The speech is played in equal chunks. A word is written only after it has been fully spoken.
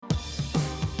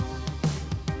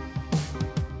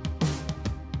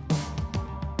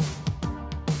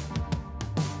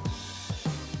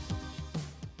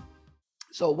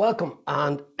So welcome,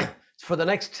 and for the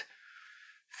next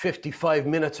 55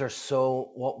 minutes or so,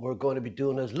 what we're going to be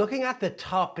doing is looking at the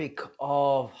topic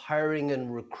of hiring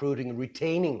and recruiting and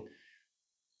retaining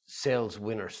sales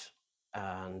winners.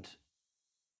 And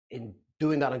in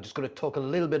doing that, I'm just going to talk a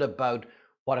little bit about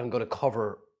what I'm going to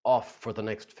cover off for the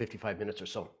next 55 minutes or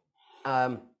so.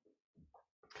 I'll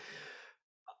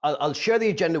share the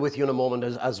agenda with you in a moment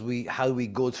as how we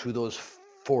go through those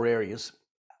four areas.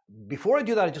 Before I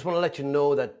do that, I just want to let you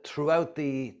know that throughout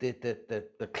the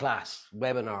class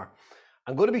webinar,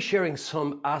 I'm going to be sharing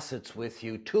some assets with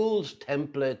you, tools,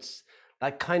 templates,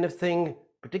 that kind of thing,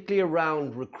 particularly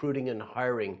around recruiting and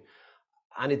hiring.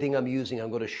 Anything I'm using, I'm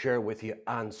going to share with you.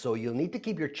 And so you'll need to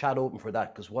keep your chat open for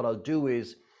that, because what I'll do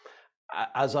is,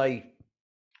 as I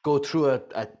go through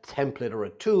a template or a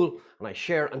tool and I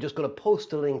share, I'm just going to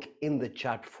post a link in the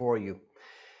chat for you.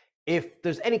 If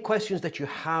there's any questions that you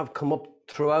have come up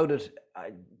throughout it,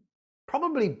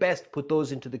 probably best put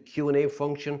those into the Q&A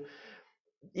function.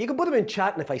 You can put them in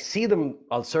chat, and if I see them,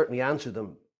 I'll certainly answer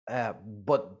them.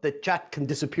 But the chat can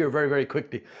disappear very, very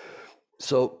quickly.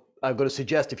 So I'm going to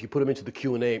suggest if you put them into the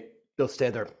Q&A, they'll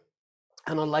stay there.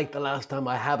 And unlike the last time,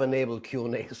 I have enabled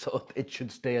Q&A, so it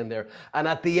should stay in there. And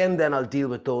at the end, then I'll deal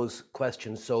with those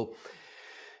questions. So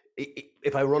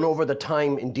if I run over the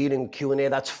time in dealing with Q&A,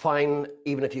 that's fine.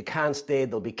 Even if you can't stay,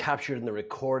 they'll be captured in the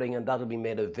recording and that'll be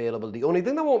made available. The only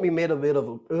thing that won't be made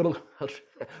available,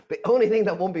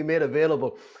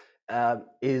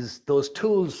 is those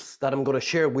tools that I'm going to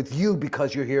share with you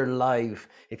because you're here live.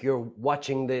 If you're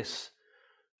watching this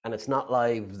and it's not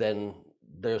live, then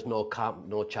there's no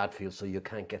chat field, so you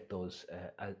can't get those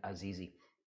as easy.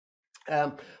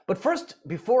 But first,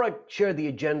 before I share the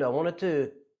agenda, I wanted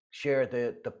to share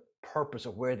the purpose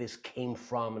of where this came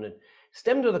from, and it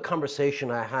stemmed to the conversation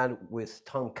I had with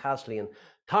Tom Castley. And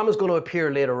Tom is going to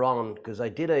appear later on because I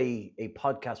did a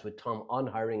podcast with Tom on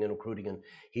hiring and recruiting, and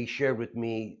he shared with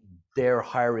me their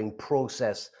hiring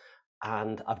process,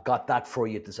 and I've got that for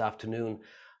you this afternoon.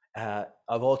 I've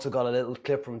also got a little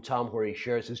clip from Tom where he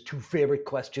shares his 2 favorite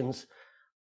questions.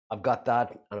 I've got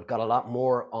that, and I've got a lot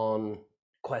more on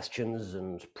questions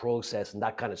and process and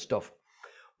that kind of stuff.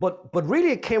 But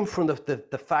really it came from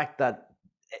the fact that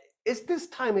it's this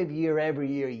time of year every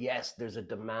year. Yes, there's a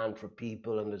demand for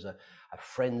people, and there's a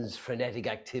frenetic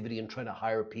activity in trying to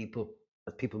hire people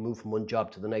as people move from one job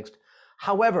to the next.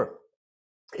 However,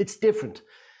 it's different.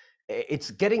 It's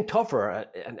getting tougher.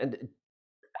 And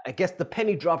I guess the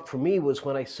penny dropped for me was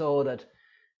when I saw that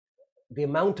the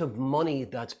amount of money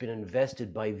that's been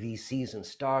invested by VCs and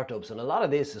startups, and a lot of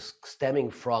this is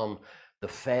stemming from the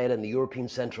Fed and the European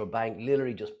Central Bank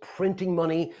literally just printing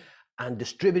money and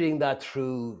distributing that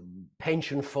through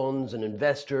pension funds and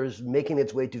investors, making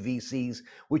its way to VCs,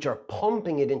 which are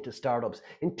pumping it into startups.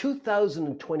 In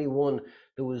 2021,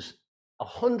 there was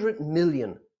 $100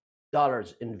 million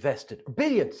invested,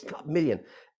 billions, not million,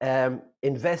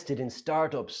 invested in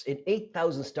startups, in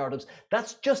 8,000 startups.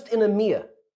 That's just in EMEA.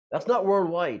 That's not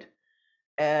worldwide.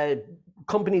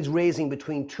 Companies raising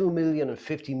between 2 million and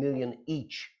 50 million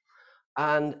each.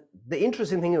 And the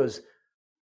interesting thing was,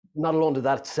 not alone did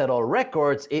that set all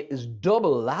records, it is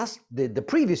double the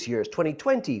previous year's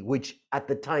 2020, which at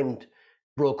the time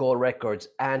broke all records,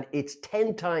 and it's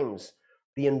 10 times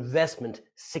the investment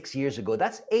 6 years ago.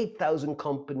 That's 8,000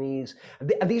 companies,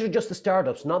 and these are just the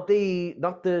startups, not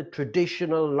the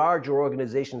traditional larger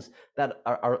organizations that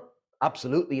are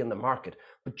absolutely in the market,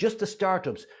 but just the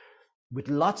startups with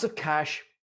lots of cash,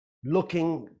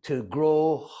 looking to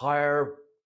grow, hire,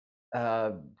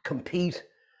 compete,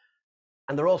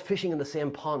 and they're all fishing in the same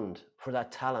pond for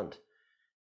that talent.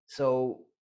 So,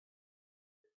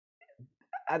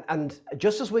 and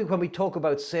just as when we talk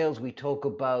about sales, we talk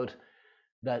about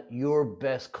that your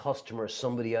best customer is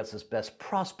somebody else's best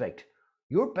prospect.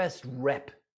 Your best rep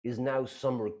is now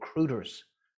some recruiter's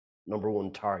number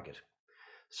one target.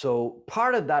 So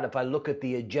part of that, if I look at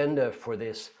the agenda for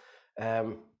this,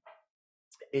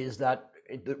 is that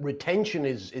retention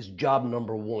is job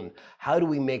number one. How do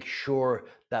we make sure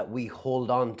that we hold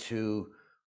on to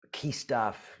key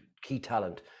staff, key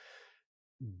talent?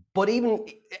 But even,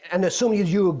 and assume you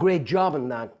do a great job in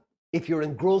that, if you're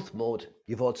in growth mode,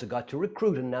 you've also got to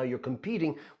recruit, and now you're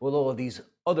competing with all of these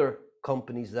other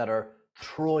companies that are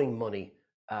throwing money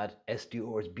at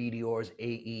SDRs, BDRs,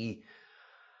 AE.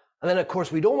 And then, of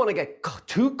course, we don't want to get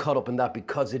too caught up in that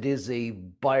because it is a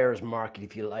buyer's market,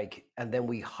 if you like. And then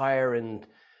we hire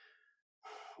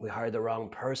the wrong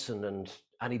person. And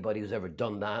anybody who's ever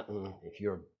done that, and if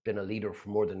you've been a leader for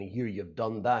more than a year, you've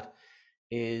done that,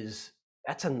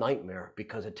 that's a nightmare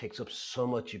because it takes up so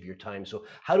much of your time. So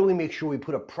how do we make sure we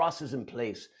put a process in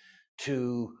place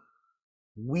to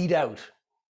weed out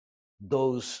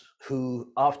those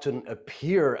who often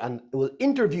appear and will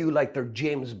interview like they're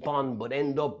James Bond, but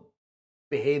end up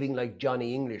behaving like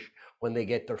Johnny English when they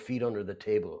get their feet under the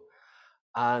table.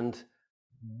 And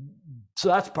so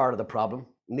that's part of the problem.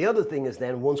 And the other thing is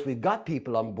then once we've got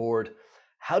people on board,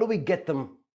 how do we get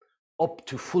them up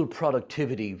to full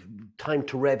productivity, time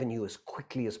to revenue as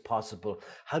quickly as possible?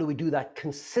 How do we do that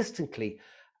consistently?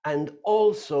 And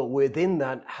also within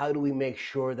that, how do we make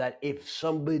sure that if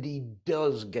somebody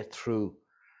does get through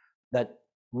that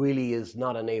really is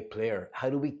not an A player, how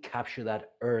do we capture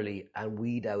that early and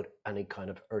weed out any kind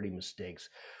of early mistakes?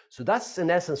 So that's in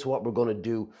essence what we're going to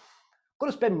do. I'm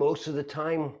going to spend most of the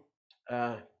time,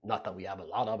 not that we have a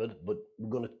lot of it, but we're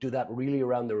going to do that really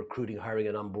around the recruiting, hiring,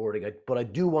 and onboarding. But I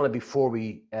do want to, before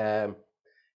we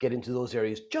get into those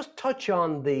areas, just touch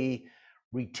on the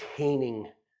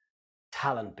retaining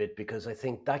talent bit, because I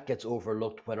think that gets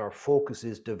overlooked when our focus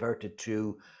is diverted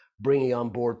to bringing on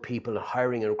board people and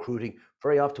hiring and recruiting.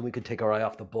 Very often we could take our eye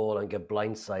off the ball and get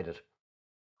blindsided.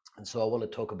 And so I want to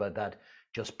talk about that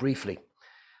just briefly.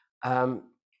 As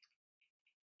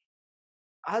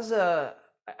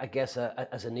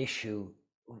an issue,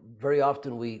 very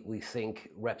often we think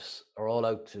reps are all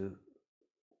out to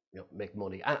make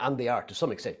money, and they are to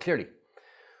some extent, clearly.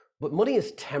 But money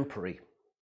is temporary,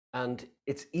 and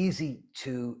it's easy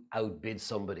to outbid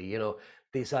somebody.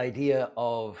 This idea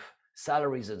of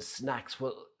salaries and snacks,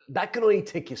 well, that can only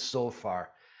take you so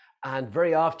far. And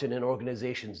very often in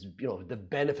organizations, the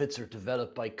benefits are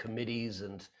developed by committees,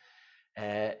 and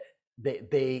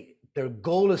their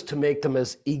goal is to make them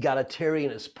as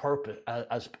egalitarian as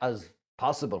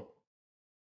possible.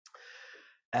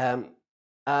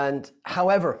 And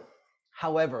however,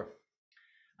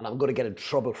 and I'm going to get in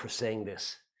trouble for saying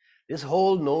this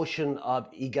whole notion of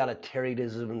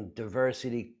egalitarianism,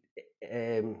 diversity,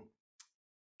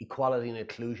 equality, and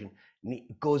inclusion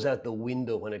goes out the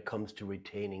window when it comes to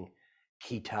retaining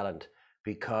key talent,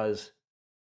 because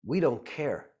we don't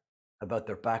care about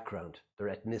their background, their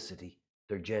ethnicity,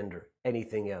 their gender,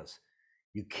 anything else.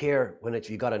 You care when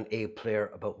you got an A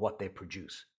player about what they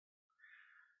produce.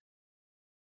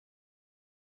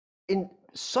 In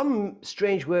some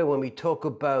strange way, when we talk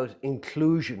about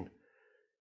inclusion,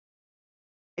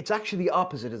 it's actually the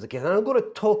opposite as a case. And I'm going to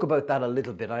talk about that a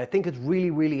little bit. I think it's really,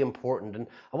 really important. And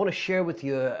I want to share with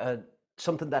you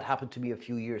something that happened to me a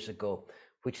few years ago,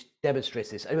 which demonstrates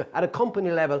this. Anyway, at a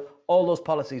company level, all those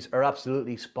policies are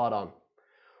absolutely spot on.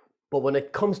 But when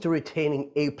it comes to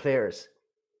retaining A players,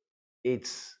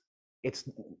 it's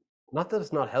not that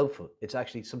it's not helpful. It's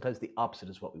actually sometimes the opposite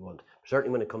is what we want.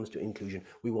 Certainly when it comes to inclusion,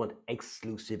 we want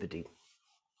exclusivity,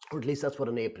 or at least that's what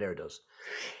an A player does.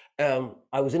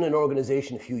 I was in an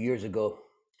organization a few years ago,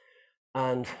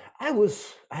 and I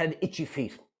had itchy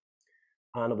feet,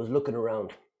 and I was looking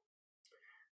around,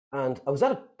 and I was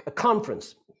at a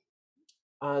conference,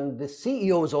 and the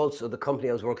CEO was also, the company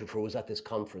I was working for was at this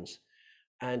conference,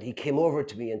 and he came over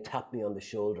to me and tapped me on the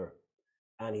shoulder,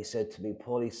 and he said to me,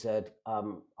 Paul, he said,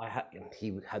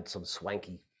 he had some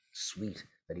swanky suite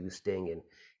that he was staying in.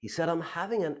 He said, I'm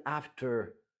having an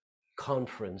after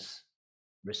conference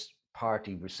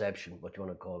party, reception, what you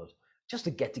want to call it, just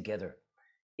a get together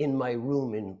in my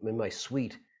room, in my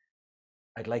suite.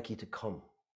 I'd like you to come.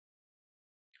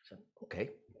 I said,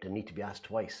 okay, didn't need to be asked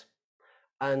twice.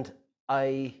 And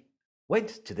I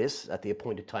went to this at the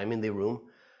appointed time in the room.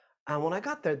 And when I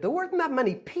got there weren't that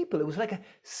many people. It was like a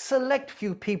select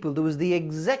few people. There was the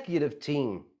executive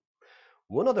team,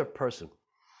 one other person.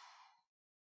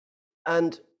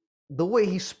 And the way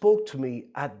he spoke to me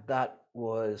at that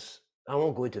was, I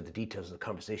won't go into the details of the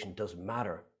conversation, it doesn't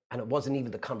matter. And it wasn't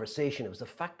even the conversation, it was the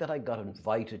fact that I got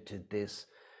invited to this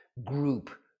group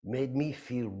made me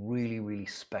feel really, really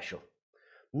special.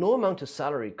 No amount of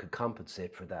salary could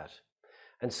compensate for that.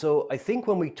 And so I think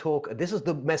when we talk, this is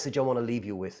the message I want to leave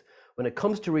you with. When it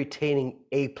comes to retaining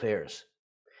A players,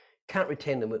 can't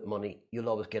retain them with money, you'll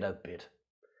always get outbid.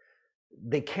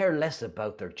 They care less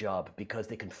about their job because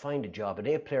they can find a job. An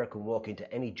A player can walk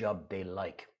into any job they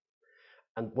like.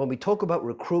 And when we talk about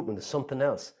recruitment, there's something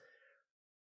else.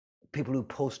 People who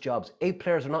post jobs, A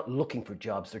players are not looking for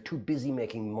jobs. They're too busy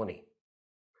making money.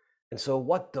 And so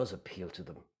what does appeal to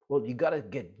them? Well, you got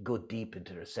to go deep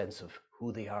into their sense of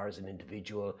who they are as an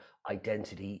individual,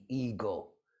 identity, ego,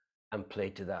 and play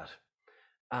to that.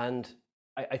 And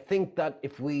I think that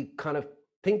if we kind of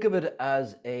think of it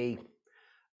as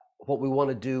what we want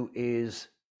to do is,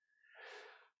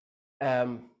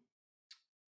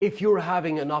 if you're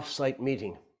having an offsite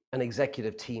meeting, an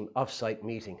executive team offsite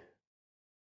meeting,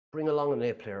 bring along an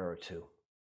A player or two.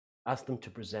 Ask them to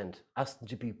present, ask them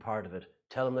to be part of it.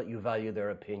 Tell them that you value their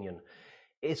opinion.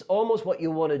 it's almost what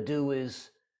you want to do is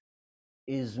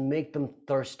make them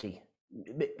thirsty.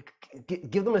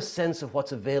 Give them a sense of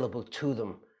what's available to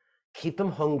them. Keep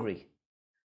them hungry.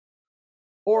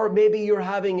 Or maybe you're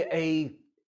having a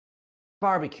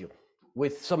barbecue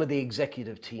with some of the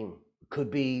executive team. It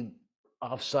could be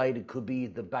offsite, it could be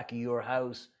the back of your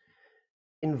house.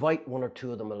 Invite one or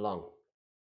two of them along.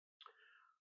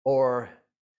 Or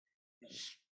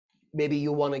maybe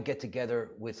you want to get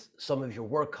together with some of your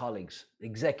work colleagues,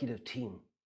 executive team,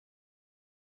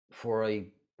 for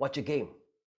watch a game.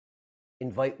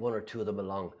 Invite one or two of them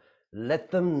along.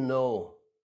 Let them know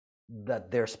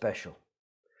that they're special.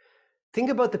 Think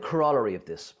about the corollary of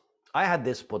this. I had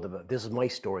this, but this is my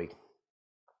story.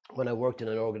 When I worked in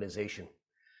an organization,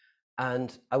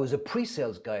 and I was a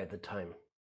pre-sales guy at the time,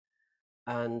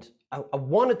 and I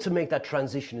wanted to make that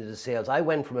transition into sales. I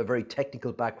went from a very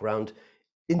technical background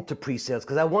into pre-sales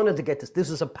because I wanted to get this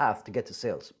is a path to get to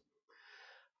sales.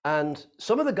 And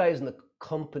some of the guys in the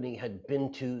company had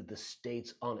been to the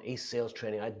States on a sales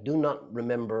training. I do not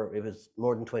remember, it was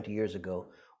more than 20 years ago,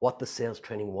 what the sales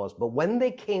training was. But when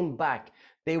they came back,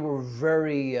 they were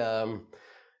very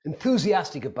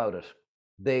enthusiastic about it.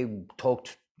 They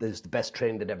talked, this is the best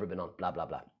training they'd ever been on, blah, blah,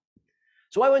 blah.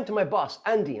 So I went to my boss,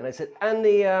 Andy, and I said,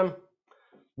 Andy,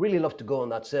 really love to go on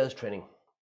that sales training.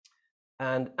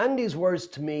 And Andy's words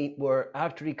to me were,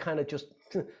 after he kind of just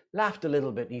laughed a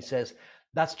little bit, he says,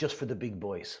 that's just for the big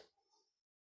boys.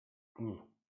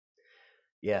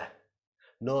 Yeah,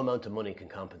 no amount of money can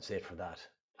compensate for that.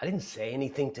 I didn't say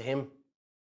anything to him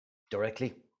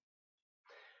directly.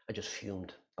 I just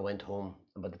fumed. I went home,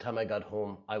 and by the time I got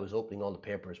home, I was opening all the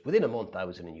papers. Within a month, I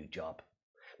was in a new job.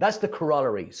 That's the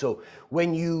corollary. So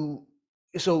when you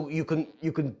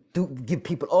can give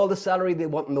people all the salary they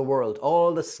want in the world,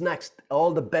 all the snacks,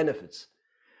 all the benefits,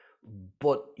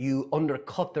 but you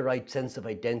undercut the right sense of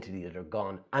identity that are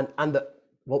gone. And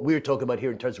what we're talking about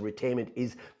here in terms of retainment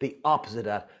is the opposite of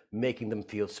that, making them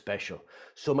feel special.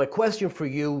 So my question for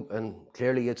you, and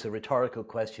clearly it's a rhetorical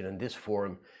question in this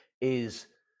forum, is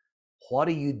what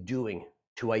are you doing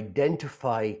to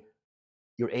identify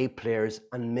your A players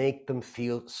and make them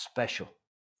feel special?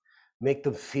 Make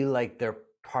them feel like they're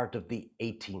part of the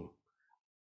A team.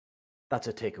 That's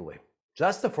a takeaway. So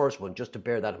that's the first one, just to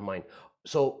bear that in mind.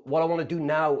 So what I want to do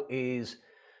now is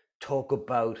talk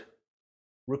about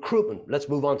recruitment. Let's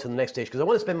move on to the next stage, because I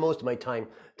want to spend most of my time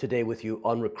today with you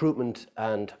on recruitment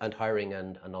and hiring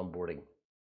and onboarding.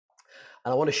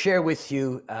 And I want to share with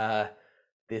you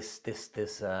this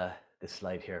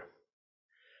slide here.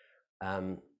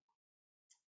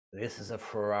 This is a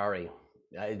Ferrari.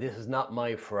 This is not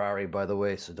my Ferrari, by the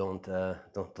way, so don't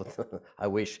I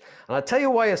wish. And I'll tell you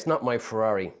why it's not my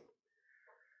Ferrari.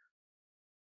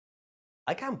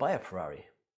 I can't buy a Ferrari.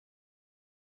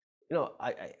 You know,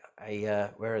 I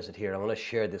where is it here? I want to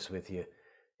share this with you.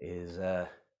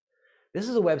 This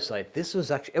is a website. It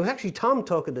was actually Tom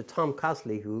talking to Tom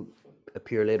Cosley, who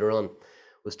appear later on,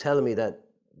 was telling me that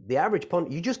the average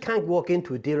punt, you just can't walk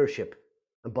into a dealership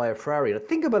and buy a Ferrari. Now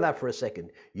think about that for a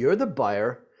second. You're the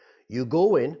buyer, you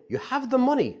go in, you have the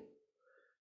money.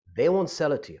 They won't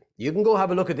sell it to you. You can go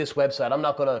have a look at this website. I'm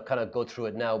not going to kind of go through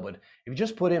it now, but if you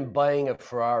just put in buying a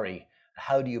Ferrari,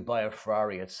 how do you buy a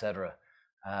Ferrari, etc.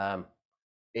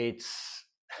 It's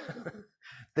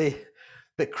the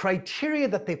criteria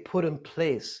that they put in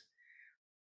place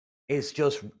is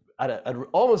just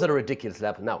almost at a ridiculous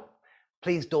level. Now,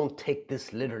 please don't take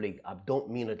this literally. I don't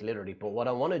mean it literally, but what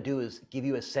I want to do is give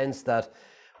you a sense that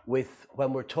when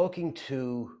we're talking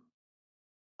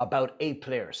about A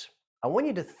players, I want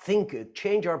you to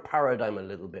change our paradigm a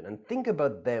little bit and think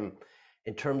about them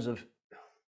in terms of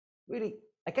really,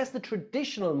 I guess the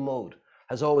traditional mode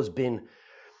has always been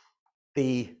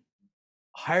the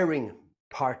hiring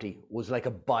party was like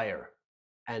a buyer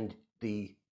and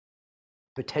the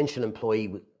potential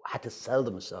employee had to sell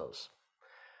themselves.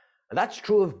 And that's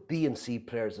true of B and C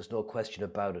players, there's no question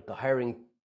about it. The hiring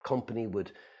company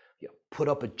would put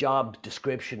up a job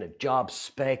description, a job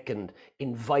spec, and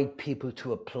invite people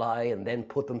to apply and then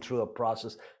put them through a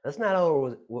process. That's not how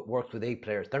it works with A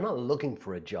players. They're not looking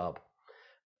for a job.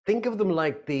 Think of them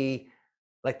like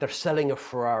they're selling a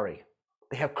Ferrari.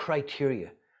 They have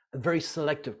criteria, a very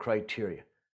selective criteria.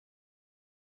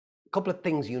 A couple of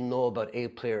things you know about A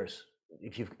players,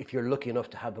 if you're lucky enough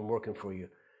to have them working for you,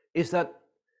 is that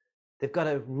they've got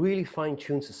a really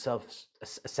fine-tuned a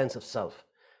sense of self.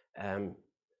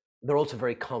 They're also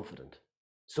very confident.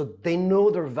 So they know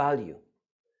their value,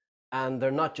 and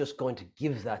they're not just going to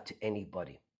give that to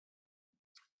anybody.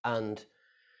 And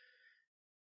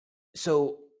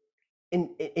so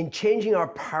in changing our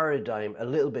paradigm a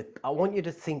little bit, I want you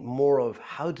to think more of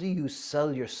how do you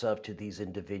sell yourself to these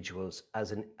individuals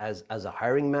as a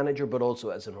hiring manager, but also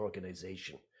as an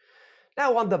organization.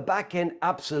 Now, on the back end,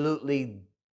 absolutely,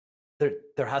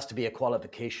 there has to be a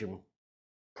qualification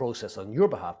process on your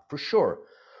behalf, for sure.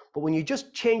 But when you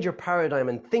just change your paradigm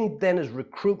and think then as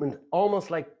recruitment,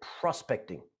 almost like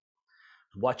prospecting.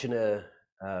 Watching a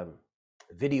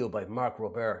video by Mark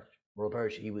Robert.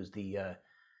 He was the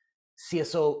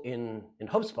CSO in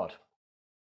HubSpot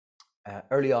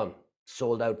early on,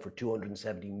 sold out for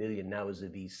 270 million now as a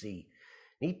VC.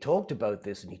 And he talked about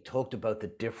this, and he talked about the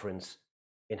difference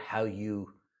in how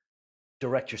you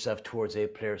direct yourself towards A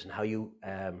players and how you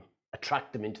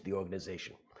attract them into the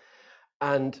organization.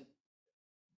 And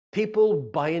people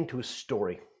buy into a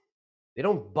story. They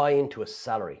don't buy into a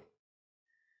salary.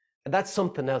 And that's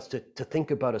something else to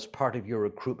think about as part of your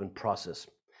recruitment process.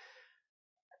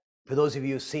 For those of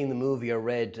you who've seen the movie or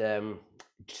read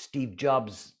Steve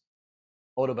Jobs'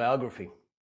 autobiography,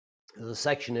 there's a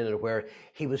section in it where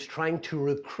he was trying to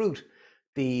recruit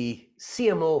the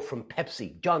CMO from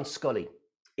Pepsi, John Scully,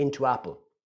 into Apple.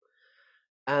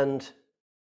 And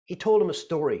he told him a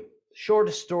story,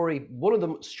 shortest story, one of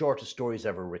the shortest stories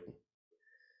ever written.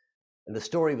 And the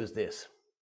story was this.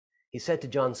 He said to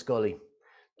John Scully,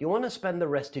 do you want to spend the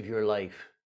rest of your life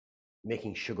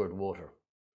making sugared water?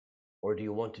 Or do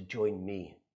you want to join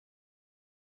me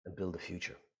and build a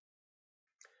future?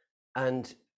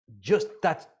 And just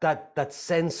that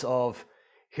sense of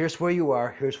here's where you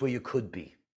are, here's where you could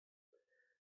be.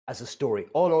 As a story,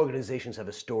 all organizations have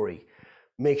a story.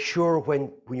 Make sure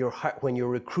when you're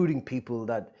recruiting people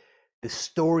that the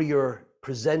story you're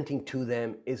presenting to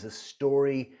them is a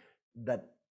story that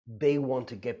they want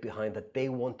to get behind, that they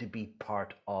want to be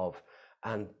part of.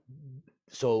 And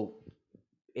so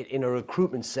in a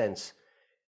recruitment sense,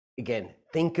 again,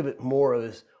 think of it more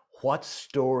as what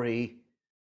story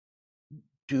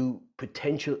do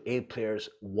potential A players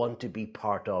want to be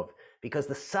part of? Because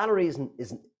the salary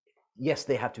isn't yes,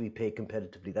 they have to be paid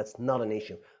competitively. That's not an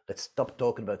issue. Let's stop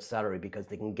talking about salary because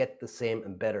they can get the same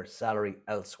and better salary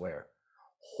elsewhere.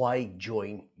 Why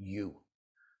join you?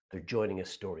 They're joining a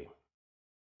story.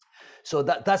 So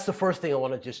that's the first thing I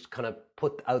want to just kind of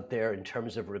put out there in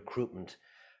terms of recruitment.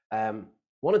 I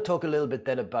want to talk a little bit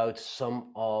then about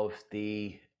some of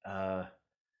the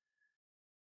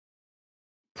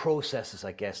processes,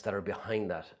 I guess, that are behind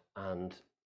that. And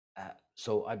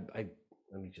so I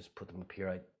let me just put them up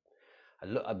here.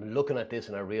 I've been looking at this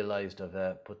and I realized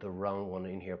I've put the wrong one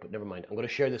in here, but never mind. I'm going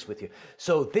to share this with you.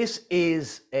 So this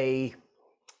is a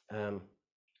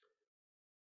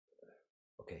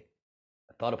okay.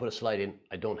 I thought I put a slide in.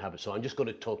 I don't have it, so I'm just going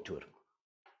to talk to it.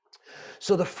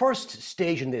 So the first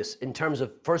stage in this, in terms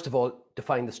of, first of all,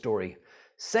 define the story.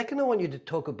 Second, I want you to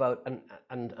talk about, and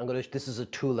I'm going to, this is a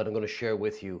tool that I'm going to share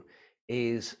with you,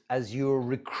 is as you're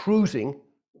recruiting,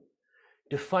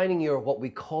 defining your, what we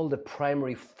call the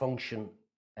primary function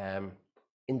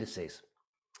indices.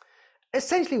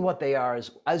 Essentially what they are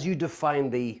is, as you define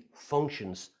the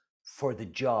functions for the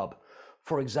job,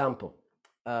 for example,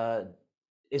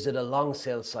 is it a long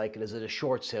sales cycle? Is it a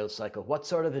short sales cycle? What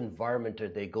sort of environment are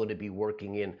they going to be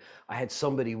working in? I had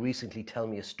somebody recently tell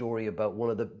me a story about one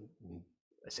of the,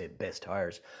 I say best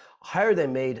hire they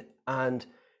made, and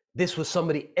this was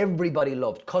somebody everybody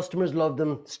loved. Customers loved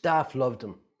them, staff loved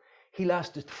him. He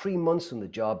lasted 3 months on the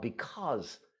job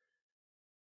because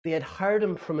they had hired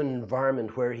him from an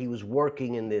environment where he was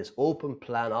working in this open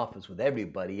plan office with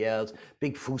everybody else,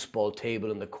 big foosball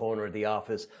table in the corner of the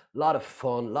office, a lot of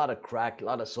fun, a lot of crack, a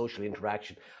lot of social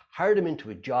interaction. Hired him into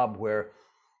a job where it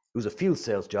was a field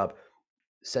sales job,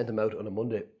 sent him out on a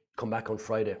Monday, come back on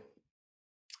Friday.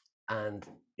 And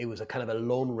it was a kind of a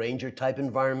Lone Ranger type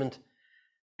environment.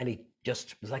 And he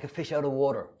just was like a fish out of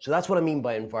water. So that's what I mean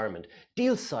by environment.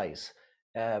 Deal size.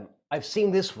 I've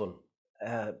seen this one.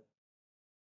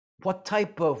 What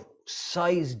type of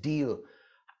size deal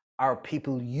are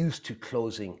people used to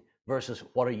closing versus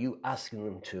what are you asking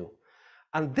them to?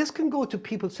 And this can go to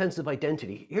people's sense of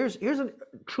identity. Here's a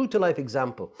true to life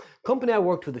example. Company I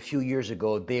worked with a few years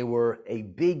ago, they were a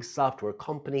big software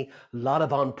company, a lot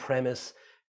of on-premise,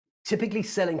 typically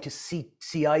selling to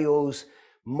CIOs,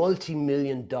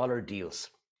 multi-million-dollar deals.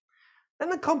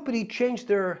 Then the company changed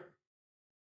their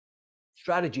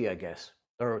strategy, I guess,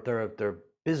 their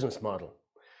business model.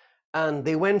 And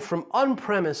they went from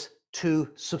on-premise to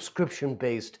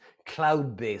subscription-based,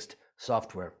 cloud-based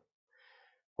software,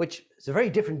 which is a very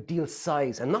different deal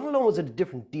size. And not alone was it a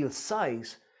different deal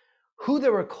size, who they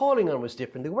were calling on was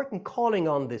different. They weren't calling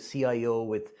on the CIO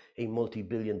with a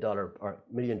multi-billion-dollar or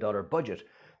million-dollar budget.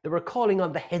 They were calling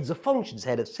on the heads of functions,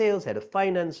 head of sales, head of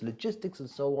finance, logistics, and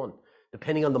so on,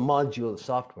 depending on the module of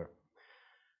software.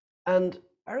 And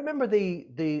I remember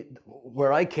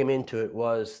where I came into it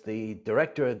was the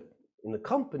director in the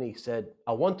company said,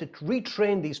 I want to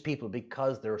retrain these people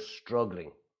because they're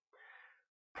struggling.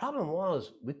 Problem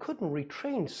was, we couldn't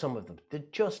retrain some of them. They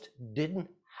just didn't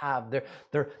have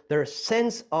their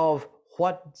sense of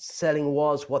what selling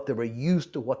was, what they were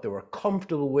used to, what they were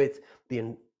comfortable with, they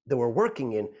were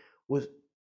working in, was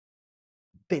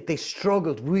they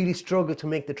really struggled to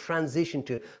make the transition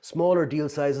to smaller deal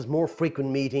sizes, more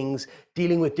frequent meetings,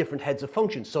 dealing with different heads of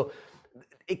functions. So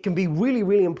it can be really,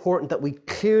 really important that we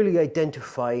clearly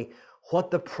identify what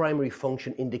the primary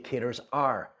function indicators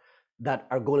are that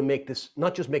are going to make this,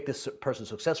 not just make this person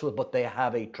successful, but they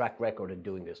have a track record in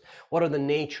doing this. What are the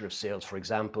nature of sales, for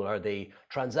example? Are they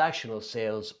transactional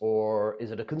sales, or is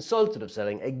it a consultative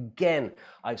selling? Again,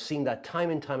 I've seen that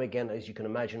time and time again, as you can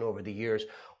imagine, over the years.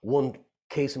 One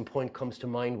case in point comes to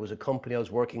mind was a company I was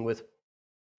working with,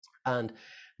 and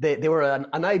they were an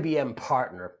IBM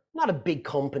partner, not a big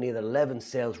company, that 11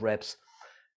 sales reps.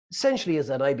 Essentially, as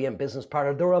an IBM business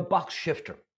partner, they were a box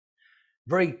shifter.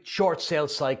 Very short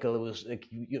sales cycle. It was like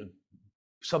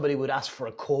somebody would ask for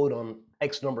a quote on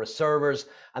X number of servers,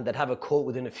 and they'd have a quote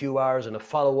within a few hours and a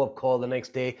follow-up call the next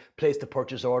day, place the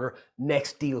purchase order,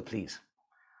 next deal, please.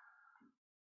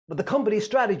 But the company's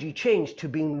strategy changed to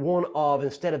being one of,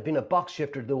 instead of being a box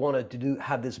shifter, they wanted to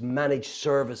have this managed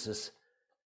services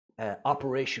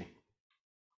operation,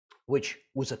 which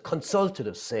was a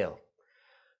consultative sale.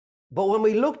 But when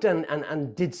we looked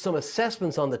and did some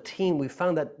assessments on the team, we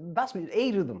found that that's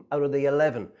 8 of them out of the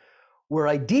 11 were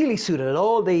ideally suited at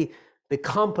all the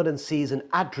competencies and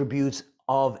attributes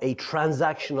of a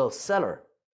transactional seller.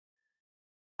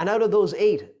 And out of those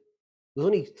 8, there's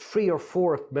only 3 or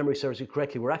 4, if memory serves you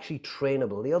correctly, were actually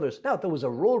trainable. The others, now there was a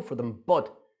role for them,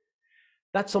 but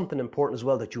that's something important as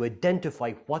well, that you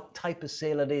identify what type of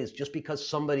sale it is. Just because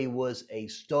somebody was a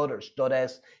stud or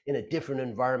studess in a different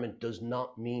environment does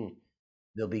not mean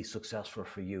they'll be successful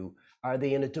for you. Are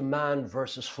they in a demand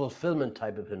versus fulfillment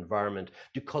type of environment?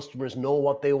 Do customers know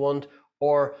what they want,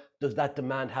 or does that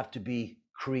demand have to be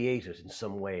created in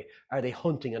some way? Are they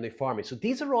hunting? Are they farming? So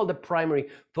these are all the primary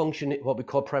function, what we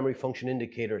call primary function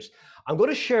indicators. I'm going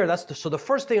to share, so the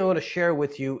first thing I'm going to share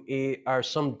with you are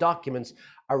some documents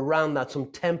around that, some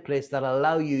templates that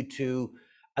allow you to,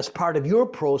 as part of your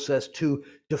process, to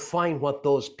define what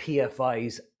those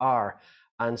PFIs are.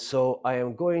 And so I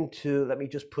am going to, let me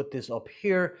just put this up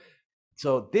here.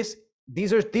 So this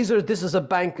is a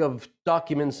bank of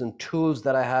documents and tools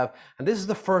that I have, and this is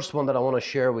the first one that I want to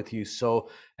share with you. So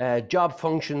job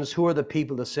functions, who are the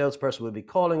people the salesperson will be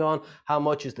calling on, how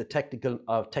much is the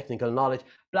technical knowledge,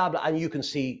 blah blah, and you can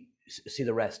see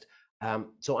the rest.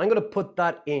 So I'm going to put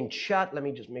that in chat. Let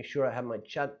me just make sure I have my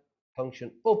chat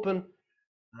function open,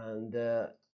 and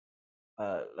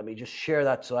let me just share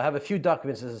that. So I have a few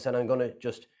documents, as I said. I'm going to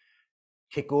just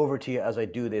kick over to you as I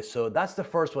do this. So that's the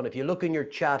first one. If you look in your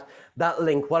chat, that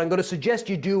link, what I'm going to suggest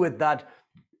you do with that,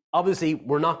 obviously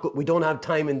we don't have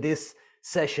time in this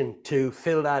session to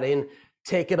fill that in.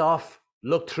 Take it off,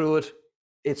 look through it.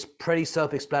 It's pretty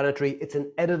self-explanatory. It's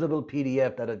an editable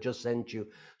PDF that I've just sent you.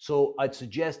 So I'd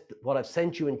suggest what I've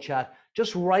sent you in chat,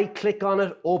 just right click on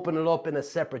it, open it up in a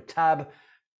separate tab,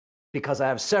 because I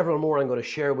have several more I'm going to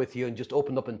share with you, and just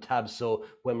open up in tabs. So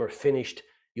when we're finished,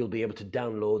 you'll be able to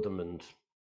download them and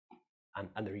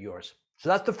they're yours. So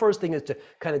that's the first thing, is to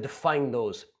kind of define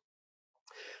those.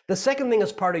 The second thing,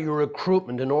 as part of your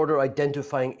recruitment, in order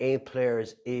identifying A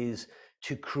players, is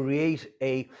to create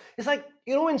it's like,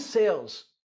 in sales,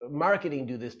 marketing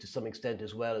do this to some extent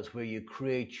as well, is where you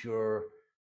create your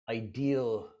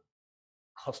ideal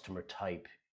customer type,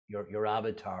 your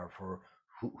avatar for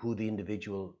who the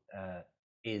individual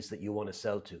is that you want to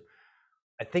sell to.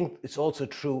 I think it's also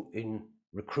true in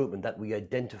recruitment that we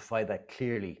identify that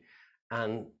clearly.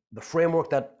 And the framework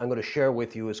that I'm going to share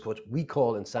with you is what we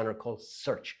call in Sandler called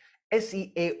SEARCH,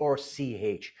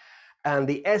 SEARCH. And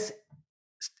the S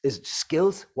is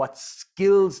skills. What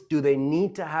skills do they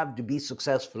need to have to be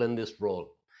successful in this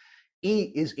role?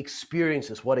 E is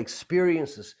experiences. What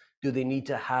experiences do they need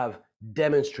to have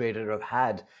demonstrated or have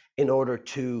had in order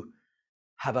to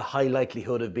have a high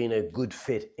likelihood of being a good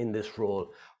fit in this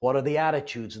role? What are the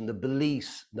attitudes and the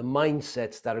beliefs, the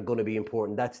mindsets that are going to be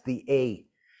important? That's the A.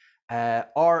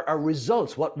 Are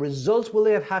results. What results will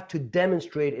they have had to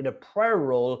demonstrate in a prior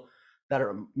role that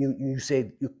are, you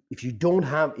say, if you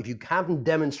haven't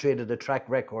demonstrated a track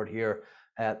record here,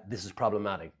 this is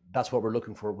problematic. That's what we're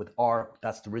looking for with R,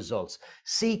 that's the results.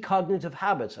 C, cognitive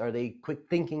habits. Are they quick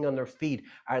thinking on their feet?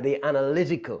 Are they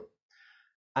analytical?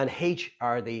 And H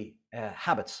are the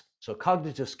habits. So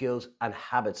cognitive skills and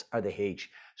habits are the H.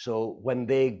 So when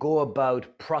they go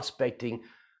about prospecting,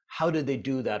 how do they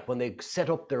do that? When they set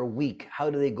up their week, how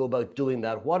do they go about doing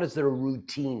that? What is their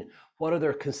routine? What are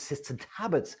their consistent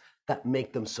habits that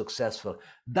make them successful?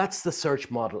 That's the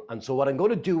search model. And so what I'm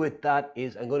going to do with that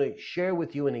is I'm going to share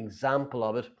with you an example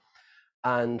of it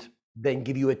and then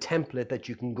give you a template that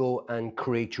you can go and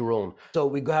create your own. So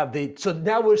we have so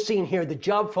now we're seeing here the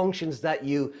job functions that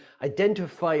you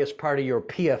identify as part of your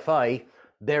PFI.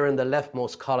 There in the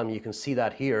leftmost column, you can see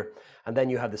that here. And then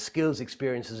you have the skills,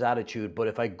 experiences, attitude. But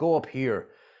if I go up here,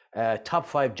 top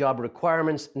 5 job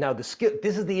requirements. Now this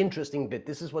is the interesting bit.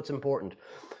 This is what's important.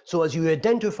 So as you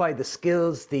identify the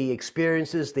skills, the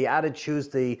experiences, the attitudes,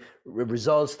 the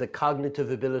results, the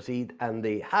cognitive ability, and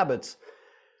the habits,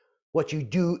 what you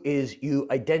do is you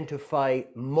identify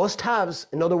must-haves.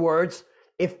 In other words,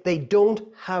 if they don't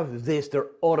have this, they're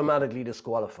automatically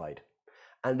disqualified.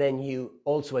 And then you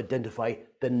also identify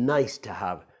the nice to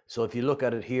have. So if you look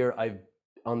at it here,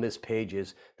 on this page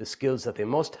is the skills that they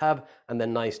must have and the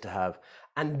nice to have.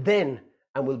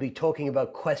 And we'll be talking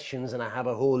about questions, and I have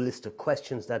a whole list of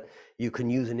questions that you can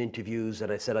use in interviews.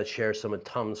 And I said I'd share some of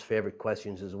Tom's favorite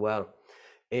questions as well.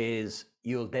 Is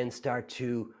you'll then start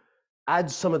to add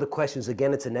some of the questions.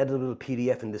 Again, it's an editable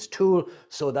PDF in this tool,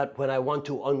 so that when I want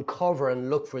to uncover and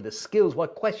look for the skills,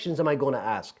 what questions am I going to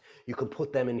ask? You can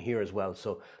put them in here as well.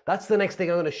 So that's the next thing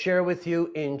I'm going to share with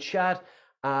you in chat.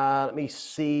 Let me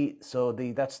see. So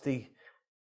that's the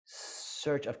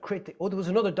search. I've created. Oh, there was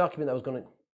another document I was going to.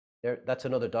 There. That's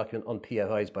another document on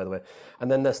PFIs, by the way.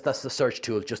 And then that's the search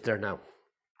tool just there now.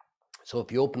 So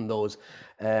if you open those,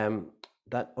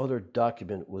 that other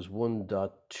document was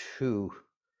 1.2.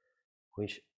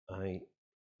 which I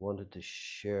wanted to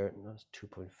share. No, it's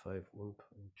 2.5, 1.2.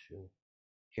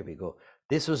 Here we go.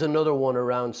 This was another one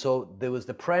around. So there was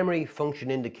the primary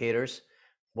function indicators.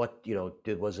 What,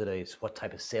 what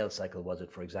type of sales cycle was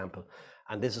it, for example?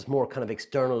 And this is more kind of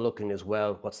external looking as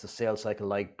well. What's the sales cycle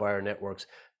like, buyer networks,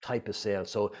 type of sale.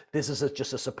 So this is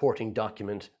just a supporting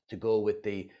document to go with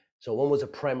so one was a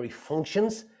primary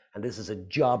functions, and this is a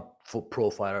job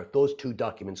profiler. Those two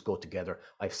documents go together.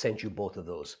 I've sent you both of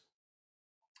those.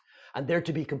 And they're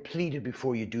to be completed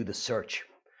before you do the search.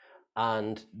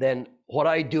 And then what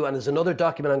I do, and there's another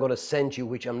document I'm going to send you,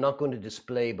 which I'm not going to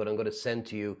display, but I'm going to send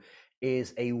to you,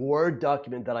 is a Word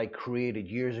document that I created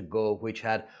years ago, which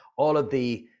had all of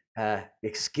the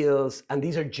skills, and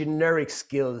these are generic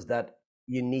skills that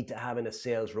you need to have in a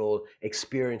sales role,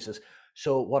 experiences.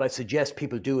 So what I suggest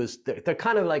people do is they're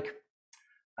kind of like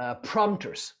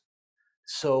prompters.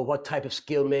 So what type of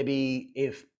skill? Maybe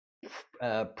if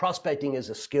prospecting is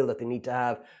a skill that they need to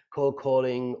have, cold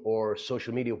calling or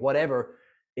social media, whatever,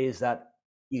 is that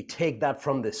you take that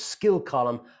from the skill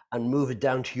column and move it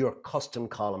down to your custom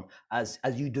column as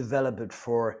you develop it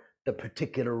for the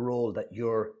particular role that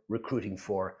you're recruiting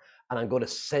for. And I'm going to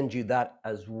send you that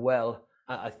as well.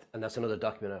 And that's another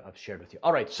document I've shared with you.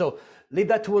 All right, so leave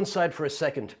that to one side for a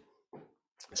second.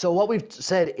 So what we've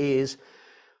said is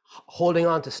holding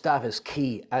on to staff is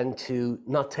key, and to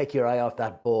not take your eye off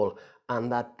that ball,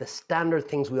 and that the standard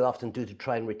things we'll often do to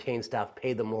try and retain staff,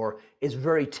 pay them more, is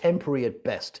very temporary at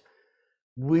best.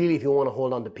 Really, if you want to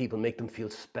hold on to people, make them feel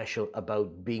special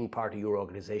about being part of your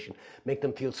organization. Make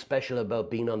them feel special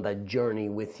about being on that journey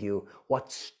with you.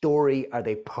 What story are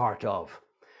they part of?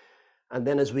 And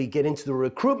then as we get into the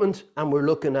recruitment and we're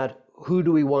looking at who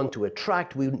do we want to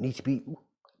attract, we need to be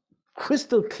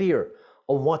crystal clear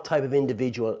on what type of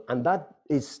individual. And that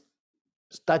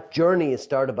journey is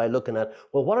started by looking at,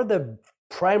 well, what are the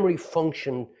primary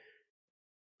functions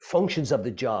of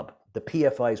the job, the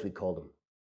PFIs we call them.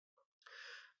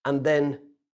 And then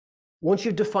once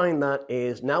you've defined that,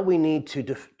 is now we need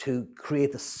to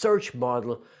create the search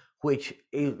model, which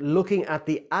is looking at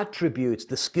the attributes,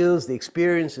 the skills, the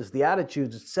experiences, the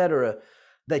attitudes, etc.,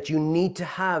 that you need to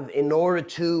have in order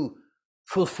to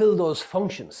fulfill those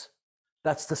functions.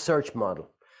 That's the search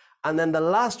model. And then the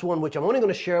last one, which I'm only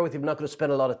going to share with you, I'm not going to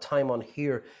spend a lot of time on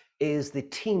here, is the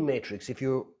team matrix.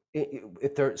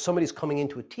 If somebody's coming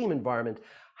into a team environment,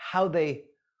 how they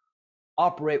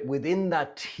operate within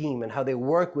that team and how they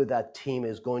work with that team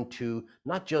is going to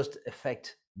not just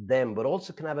affect them, but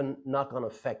also can have a knock-on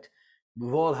effect.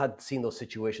 We've all seen those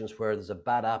situations where there's a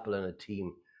bad apple in a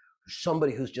team,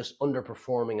 somebody who's just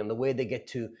underperforming, and the way they get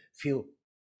to feel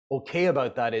okay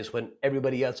about that is when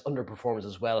everybody else underperforms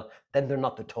as well, then they're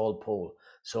not the tall pole.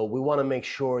 So we want to make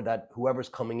sure that whoever's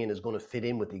coming in is going to fit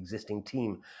in with the existing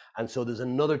team. And so there's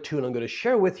another tool I'm going to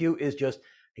share with you is just,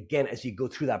 again, as you go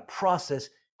through that process,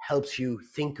 helps you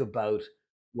think about,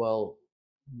 well,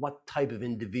 what type of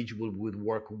individual would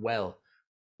work well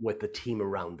with the team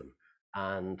around them.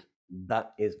 And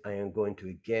that is, I am going to,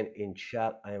 again, in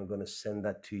chat, I am going to send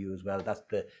that to you as well. That's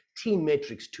the Team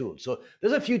Matrix tool. So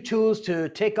there's a few tools to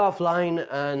take offline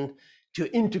and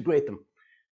to integrate them.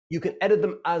 You can edit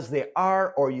them as they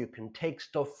are, or you can take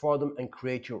stuff for them and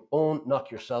create your own, knock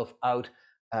yourself out.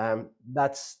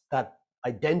 That's that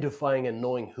identifying and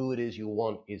knowing who it is you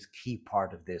want is key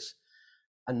part of this.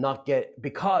 And not get,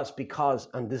 because,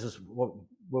 and this is what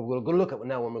we're going to look at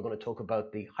now when we're going to talk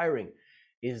about the hiring,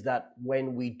 is that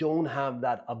when we don't have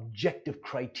that objective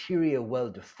criteria well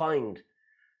defined,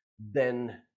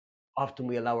 then often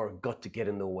we allow our gut to get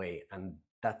in the way, and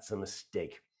that's a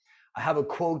mistake. I have a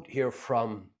quote here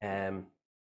from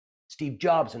Steve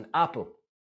Jobs and Apple,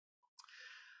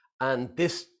 and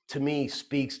this to me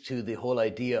speaks to the whole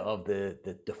idea of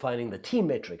the defining the team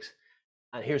matrix.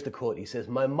 And here's the quote. He says,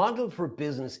 "My model for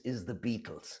business is the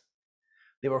Beatles.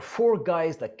 They were four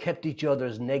guys that kept each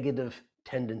other's negative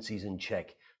tendencies in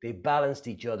check. They balanced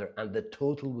each other, and the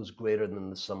total was greater than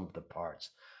the sum of the parts."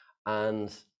 And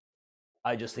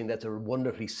I just think that's a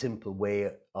wonderfully simple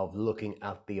way of looking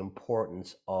at the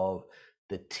importance of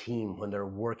the team when they're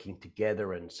working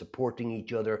together and supporting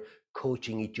each other,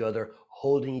 coaching each other,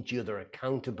 holding each other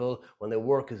accountable. When they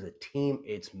work as a team,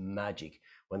 it's magic.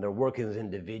 When they're working as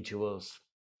individuals,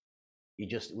 you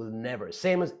just will never,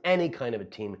 same as any kind of a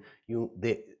team, you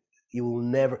will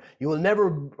never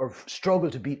or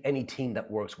struggle to beat any team that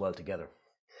works well together.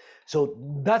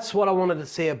 So that's what I wanted to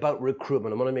say about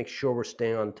recruitment. I want to make sure we're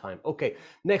staying on time. Okay,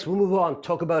 next we'll move on,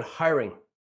 talk about hiring.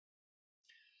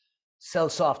 Sell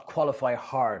soft, qualify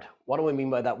hard. What do I mean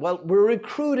by that? Well, we're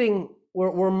recruiting,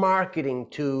 we're marketing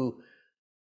to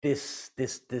this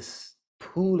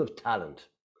pool of talent.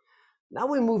 Now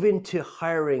we move into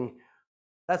hiring.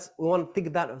 We want to think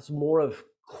of that as more of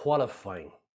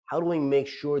qualifying. How do we make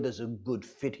sure there's a good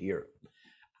fit here?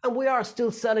 And we are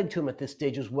still selling to them at this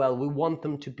stage as well. We want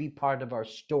them to be part of our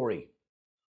story.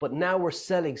 But now we're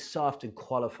selling soft and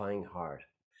qualifying hard.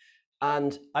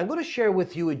 And I'm going to share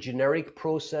with you a generic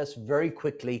process very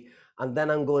quickly, and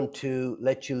then I'm going to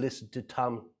let you listen to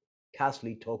Tom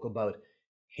Castley talk about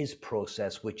his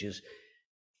process, which is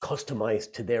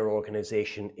customized to their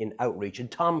organization in outreach. And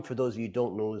Tom, for those of you who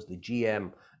don't know, is the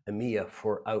GM EMEA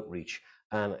for outreach,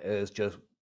 and is just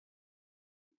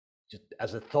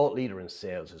as a thought leader in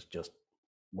sales, is just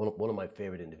one of my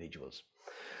favorite individuals.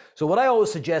 So what I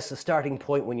always suggest, the starting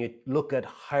point when you look at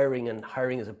hiring and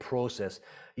hiring as a process,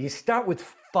 you start with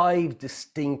 5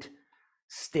 distinct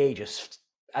stages,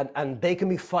 and they can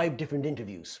be 5 different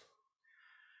interviews.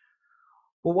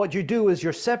 Well, what you do is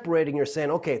you're separating, you're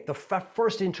saying, okay, the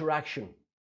first interaction,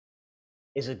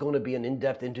 is it going to be an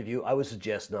in-depth interview? I would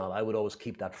suggest not. I would always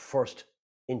keep that first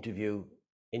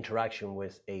interaction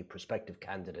with a prospective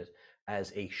candidate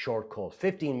as a short call.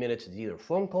 15 minutes is either a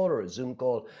phone call or a Zoom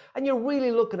call. And you're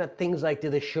really looking at things like, do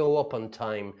they show up on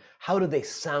time? How do they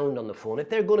sound on the phone? If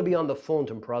they're going to be on the phone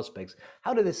to prospects,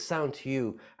 how do they sound to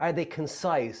you? Are they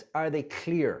concise? Are they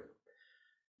clear?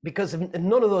 Because if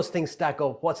none of those things stack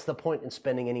up, what's the point in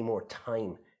spending any more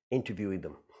time interviewing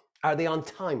them? Are they on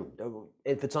time?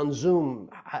 If it's on Zoom,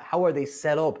 how are they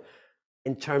set up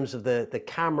in terms of the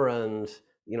camera, and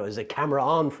is the camera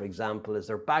on, for example? Is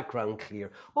their background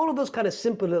clear? All of those kind of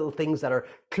simple little things that are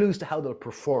clues to how they'll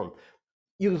perform.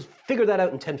 You'll figure that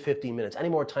out in 10, 15 minutes. Any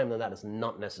more time than that is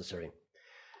not necessary.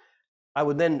 I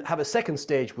would then have a second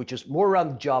stage, which is more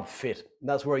around job fit.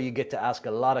 That's where you get to ask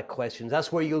a lot of questions.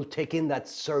 That's where you'll take in that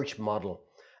search model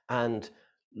and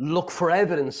look for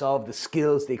evidence of the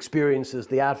skills, the experiences,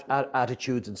 the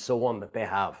attitudes, and so on that they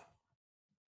have.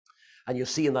 And you'll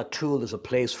see in that tool, there's a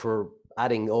place for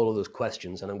adding all of those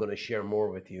questions, and I'm going to share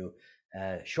more with you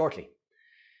shortly.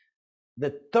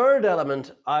 The third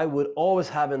element I would always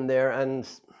have in there, and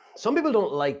some people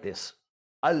don't like this.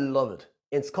 I love it.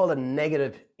 It's called a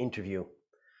negative interview.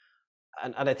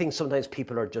 And I think sometimes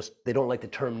people are they don't like the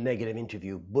term negative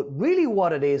interview, but really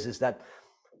what it is that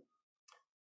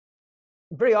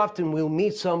very often we'll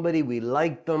meet somebody, we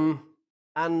like them,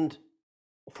 and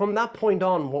from that point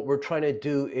on, what we're trying to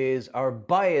do is, our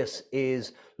bias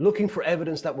is looking for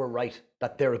evidence that we're right,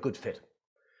 that they're a good fit.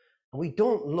 And we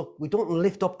don't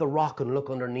lift up the rock and look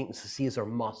underneath and see is there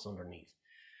moss underneath.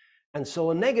 And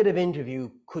so a negative interview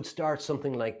could start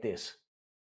something like this.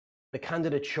 The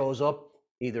candidate shows up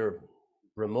either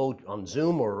remote on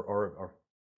Zoom or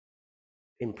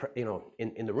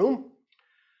in the room.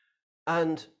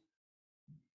 And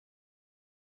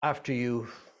after you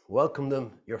welcome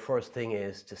them, your first thing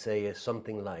is to say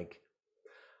something like,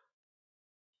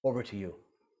 over to you.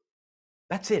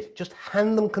 That's it. Just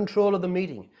hand them control of the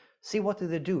meeting. See, what do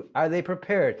they do? Are they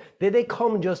prepared? Did they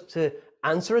come just to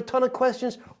answer a ton of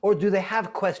questions, or do they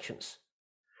have questions?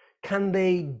 Can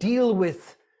they deal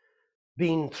with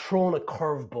being thrown a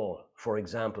curveball, for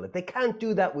example? If they can't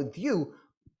do that with you,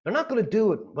 they're not going to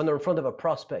do it when they're in front of a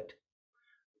prospect.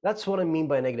 That's what I mean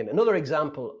by negative. Another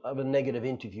example of a negative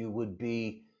interview would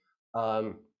be,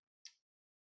 for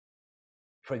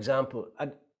example,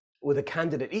 with a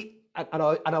candidate. And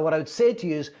what I would say to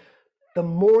you is, the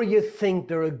more you think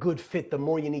they're a good fit, the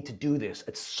more you need to do this.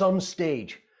 At some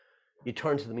stage, you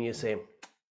turn to them and you say,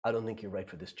 I don't think you're right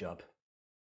for this job.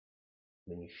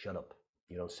 Then you shut up.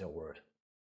 You don't say a word.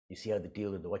 You see how they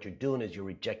deal with it. What you're doing is you're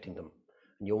rejecting them.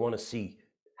 And you want to see,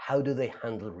 how do they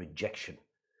handle rejection?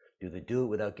 Do they do it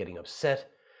without getting upset?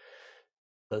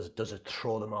 Does it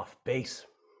throw them off base?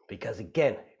 Because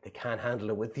again, if they can't handle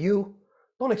it with you,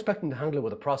 don't expect them to handle it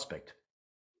with a prospect.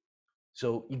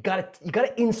 So you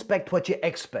gotta inspect what you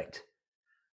expect.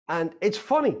 And it's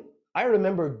funny. I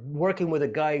remember working with a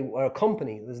guy or a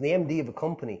company. It was the MD of a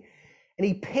company, and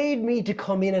he paid me to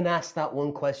come in and ask that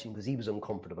one question because he was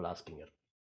uncomfortable asking it.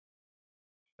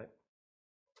 Right?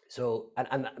 So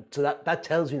so that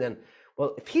tells me then,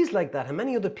 well, if he's like that, how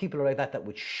many other people are like that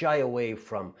would shy away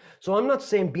from? So I'm not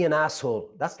saying be an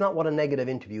asshole. That's not what a negative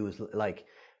interview is like.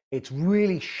 It's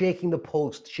really shaking the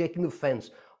post, shaking the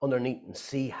fence underneath and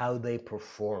see how they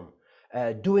perform.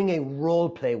 Doing a role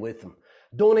play with them.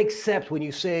 Don't accept when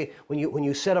you say, when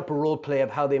you set up a role play of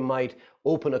how they might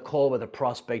open a call with a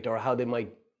prospect, or how they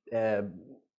might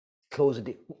close a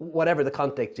deal, whatever the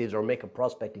context is, or make a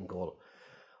prospecting call.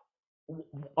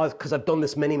 Because I've done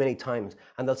this many, many times,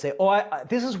 and they'll say, oh,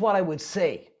 this is what I would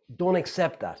say. Don't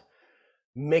accept that.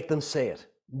 Make them say it.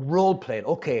 Role play it.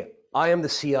 Okay, I am the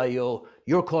CIO,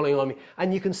 you're calling on me.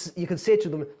 And you can say to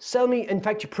them, sell me, in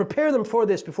fact, you prepare them for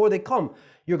this before they come.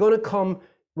 You're going to come,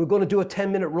 we're going to do a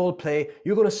 10-minute role play.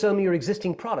 You're going to sell me your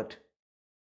existing product.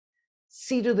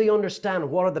 See, do they understand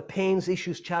what are the pains,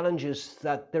 issues, challenges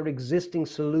that their existing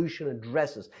solution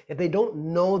addresses? If they don't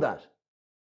know that,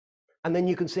 and then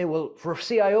you can say, well, for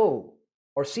CIO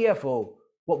or CFO,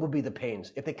 what would be the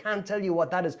pains? If they can't tell you what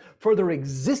that is for their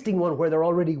existing one where they're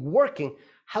already working,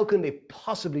 how can they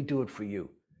possibly do it for you?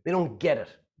 They don't get it.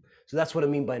 So that's what I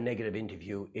mean by negative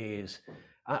interview is,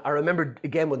 I remember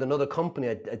again with another company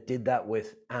I did that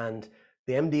with, and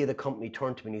the MD of the company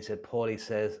turned to me and he said, Paul, he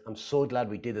says, I'm so glad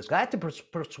we did this. I had to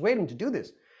persuade him to do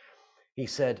this. He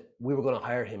said, we were going to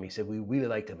hire him. He said, we really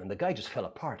liked him. And the guy just fell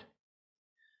apart.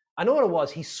 I know what it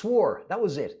was. He swore. That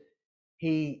was it.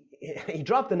 He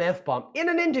dropped an F-bomb in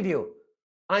an interview.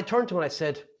 And I turned to him and I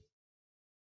said,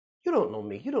 you don't know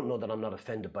me. You don't know that I'm not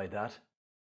offended by that.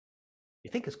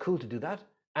 You think it's cool to do that?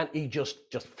 And he just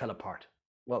fell apart.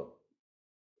 Well,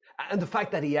 and the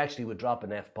fact that he actually would drop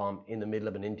an F-bomb in the middle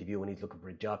of an interview when he's looking for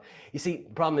a job. You see,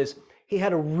 the problem is he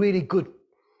felt a really good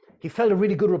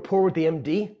rapport with the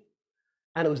MD,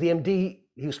 and it was the MD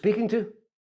he was speaking to,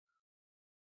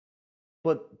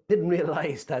 but didn't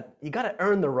realize that you got to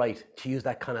earn the right to use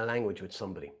that kind of language with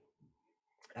somebody.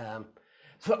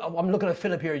 So I'm looking at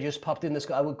Philip here, he just popped in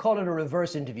this. I would call it a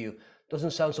reverse interview.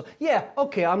 Doesn't sound so, yeah,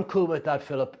 okay, I'm cool with that,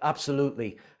 Philip,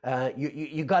 absolutely.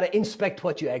 You got to inspect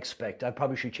what you expect. I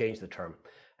probably should change the term.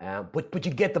 But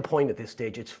you get the point at this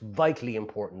stage. It's vitally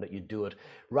important that you do it.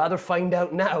 Rather find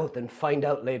out now than find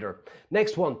out later.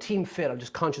 Next one, team fit. I'm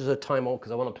just conscious of time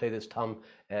because I want to play this Tom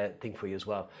thing for you as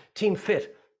well. Team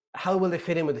fit. How will they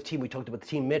fit in with the team? We talked about the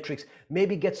team matrix.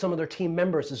 Maybe get some of their team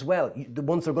members as well, the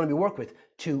ones they're going to be work with,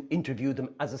 to interview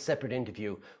them as a separate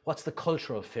interview. What's the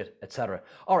cultural fit, etc.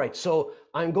 All right, so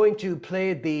I'm going to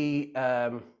play the,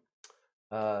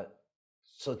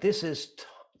 so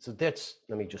that's,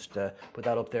 let me just put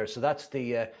that up there. So that's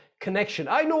the connection.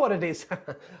 I know what it is.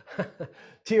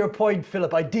 To your point,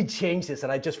 Philip, I did change this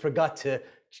and I just forgot to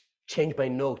change my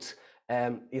notes.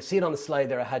 You see it on the slide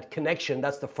there. I had connection.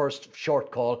 That's the first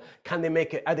short call. Can they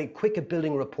make it? Are they quick at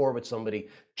building rapport with somebody?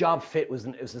 Job fit was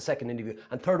the second interview.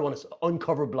 And third one is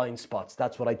uncover blind spots.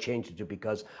 That's what I changed it to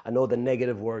because I know the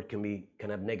negative word can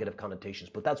have negative connotations,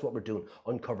 but that's what we're doing,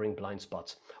 uncovering blind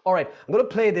spots. All right, I'm going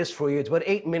to play this for you. It's about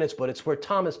 8 minutes, but it's where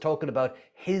Tom is talking about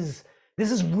this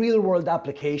is real world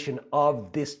application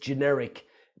of this generic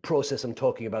process I'm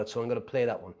talking about. So I'm going to play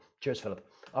that one. Cheers, Philip.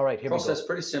 All right, here we go. Process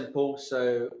pretty simple.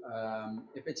 So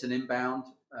if it's an inbound,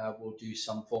 we'll do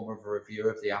some form of a review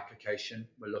of the application.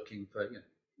 We're looking for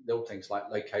little things like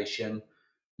location,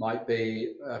 might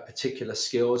be particular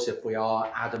skills if we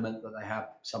are adamant that they have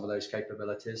some of those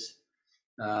capabilities.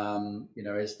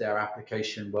 Is their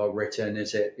application well written?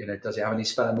 Is it, does it have any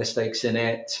spelling mistakes in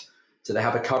it? Do they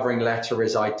have a covering letter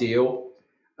is ideal.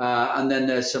 And then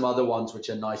there's some other ones which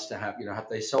are nice to have. Have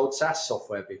they sold SaaS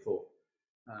software before?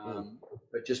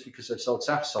 But just because they've sold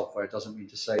SaaS software doesn't mean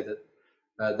to say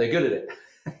that they're good at it.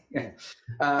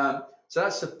 So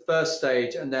that's the first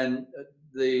stage. And then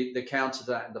the counter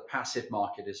to that in the passive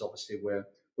market is obviously we're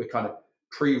kind of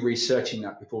pre-researching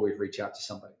that before we reach out to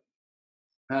somebody.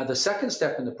 The second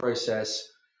step in the process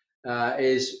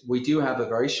is we do have a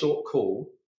very short call,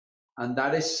 and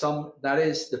that is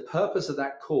the purpose of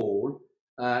that call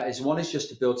is just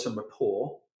to build some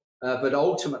rapport, but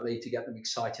ultimately to get them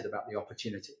excited about the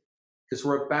opportunity, because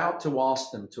we're about to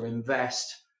ask them to invest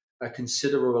a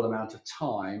considerable amount of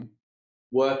time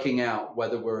working out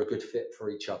whether we're a good fit for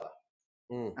each other.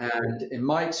 And in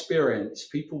my experience,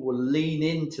 people will lean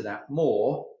into that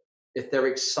more if they're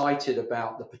excited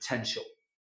about the potential.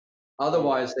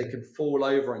 Otherwise, they can fall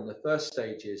over in the first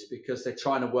stages because they're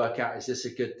trying to work out, is this a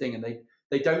good thing? And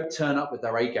they don't turn up with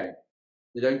their A game.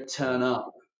 They don't turn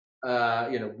up,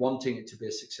 wanting it to be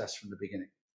a success from the beginning.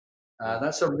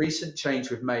 That's a recent change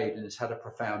we've made, and it's had a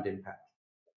profound impact.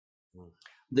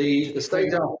 The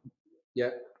stage after,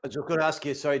 yeah. I was just going to ask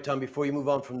you, sorry, Tom, before you move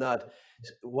on from that,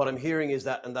 what I'm hearing is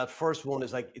that, and that first one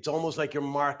is like, it's almost like you're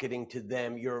marketing to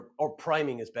them, or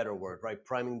priming is a better word, right?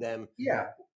 Priming them. Yeah.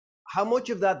 How much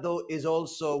of that, though, is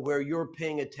also where you're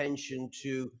paying attention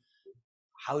to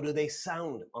how do they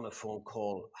sound on a phone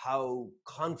call? How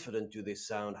confident do they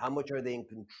sound? How much are they in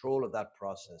control of that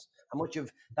process? How much of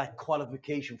that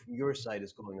qualification from your side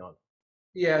is going on?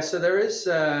 Yeah, so there is.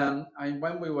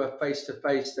 When we were face to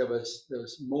face, there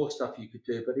was more stuff you could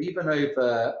do. But even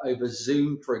over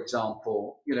Zoom, for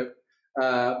example,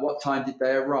 what time did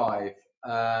they arrive?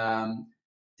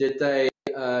 Did they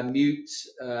mute?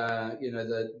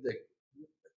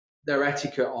 Their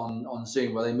etiquette on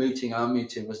Zoom. Were they muting,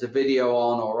 unmuting? Was the video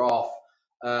on or off?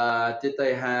 Did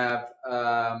they have?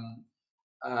 Are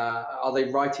they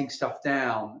writing stuff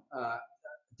down?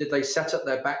 Did they set up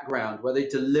their background? Were they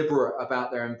deliberate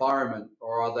about their environment,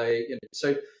 or are they?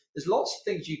 So there's lots of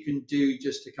things you can do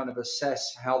just to kind of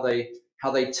assess how they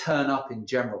turn up in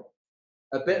general.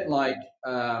 A bit like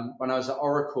when I was at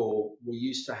Oracle, we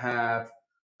used to have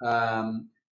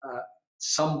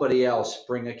somebody else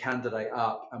bring a candidate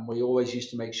up, and we always used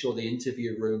to make sure the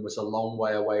interview room was a long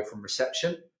way away from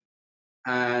reception.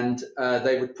 And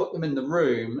they would put them in the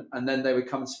room, and then they would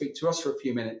come and speak to us for a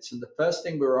few minutes. And the first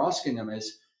thing we were asking them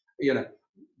is,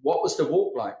 what was the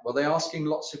walk like? Were they asking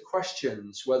lots of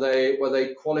questions? Were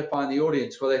they qualifying the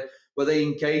audience? Were they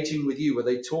engaging with you? Were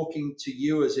they talking to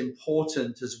you as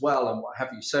important as well, and what have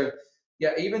you? So,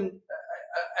 yeah, even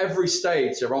every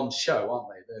stage they're on show, aren't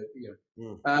they?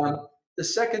 The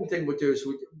second thing we do is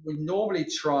we normally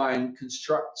try and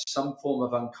construct some form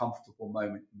of uncomfortable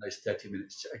moment in those 30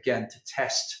 minutes, again, to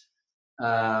test,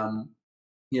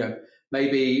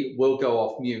 maybe we'll go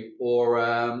off mute, or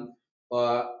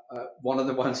one of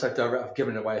the ones I've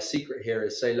given away a secret here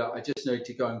is say, look, I just need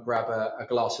to go and grab a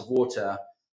glass of water,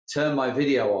 turn my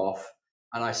video off,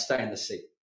 and I stay in the seat.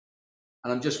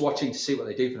 And I'm just watching to see what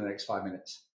they do for the next 5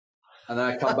 minutes. And then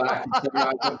I come back and turn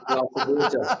out a glass of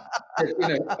water.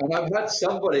 And I've had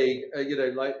somebody,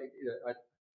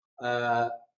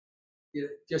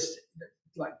 just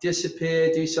like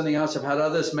disappear, do something else. I've had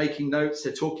others making notes.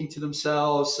 They're talking to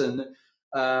themselves, and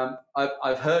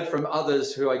I've heard from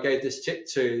others who I gave this tip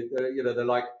to. They're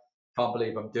like, "Can't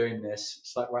believe I'm doing this."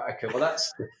 It's like, right, okay, well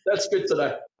that's good to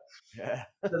know. Yeah.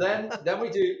 So then we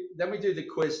do the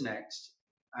quiz next,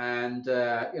 and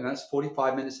it's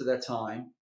 45 minutes of their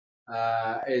time.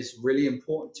 Is really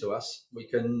important to us. We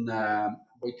can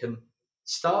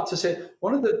start to say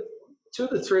two of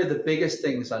the three of the biggest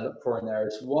things I look for in there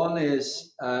is, one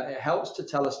is it helps to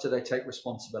tell us, do they take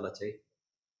responsibility,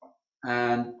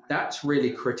 and that's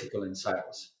really critical in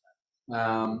sales.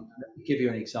 Let me give you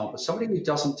an example. Somebody who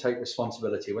doesn't take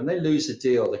responsibility, when they lose a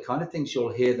deal, the kind of things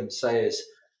you'll hear them say is,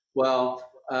 well,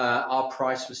 our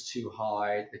price was too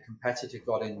high, the competitor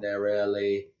got in there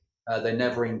early, they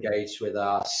never engaged with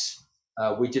us.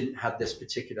 We didn't have this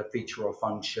particular feature or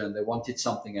function. They wanted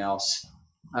something else.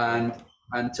 And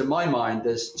to my mind,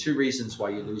 there's two reasons why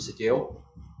you lose a deal.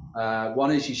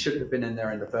 One is you shouldn't have been in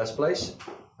there in the first place,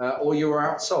 or you were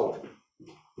outsold.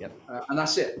 Yep. And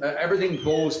that's it. Everything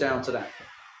boils down to that.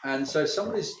 And so if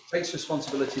somebody takes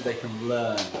responsibility, they can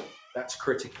learn. That's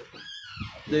critical.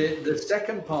 The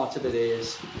second part of it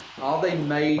is, are they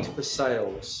made for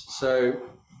sales? So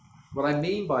what I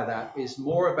mean by that is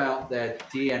more about their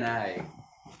DNA.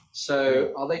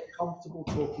 So are they comfortable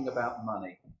talking about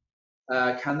money?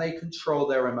 Can they control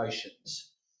their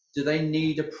emotions? Do they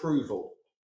need approval?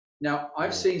 Now,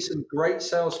 I've seen some great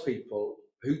salespeople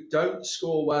who don't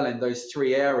score well in those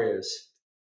three areas,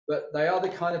 but they are the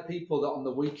kind of people that on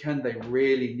the weekend they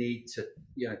really need to,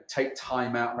 take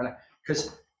time out,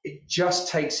 because it just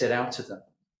takes it out of them.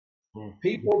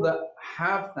 People that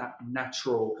have that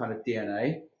natural kind of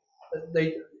DNA,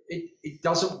 it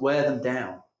doesn't wear them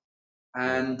down,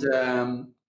 and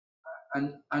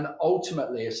and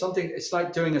ultimately, if something, it's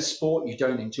like doing a sport you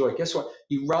don't enjoy. Guess what?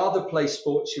 You rather play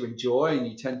sports you enjoy and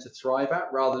you tend to thrive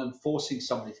at, rather than forcing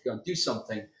somebody to go and do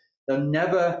something they'll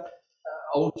never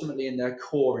ultimately in their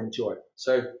core enjoy.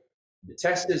 So the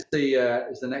test is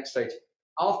the next stage.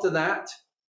 After that,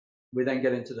 we then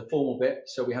get into the formal bit.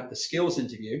 So we have the skills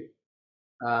interview,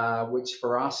 which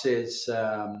for us is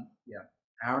hour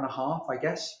and a half, I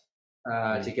guess,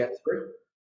 to get through.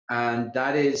 And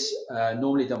that is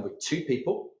normally done with two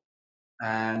people,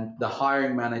 and the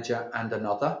hiring manager and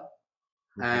another.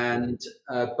 And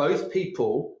both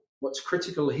people, what's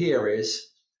critical here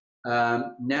is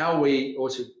now we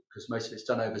also, because most of it's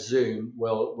done over Zoom,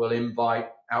 we'll invite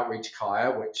Outreach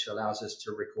Kaya, which allows us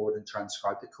to record and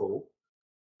transcribe the call.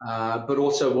 But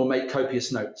also we'll make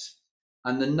copious notes.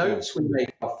 And the notes we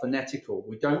make are phonetical.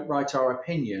 We don't write our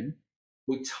opinion,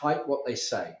 we type what they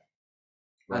say.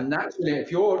 Right. And naturally,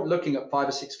 if you're looking at 5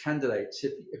 or 6 candidates,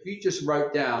 if you just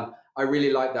wrote down, I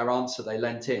really like their answer, they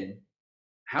lent in,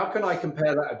 how can I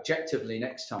compare that objectively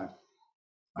next time?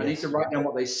 I need to write down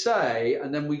what they say,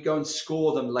 and then we go and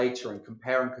score them later and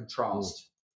compare and contrast.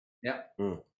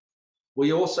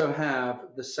 We also have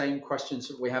the same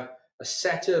questions. We have a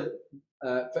set of,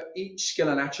 for each skill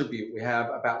and attribute, we have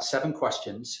about 7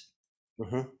 questions.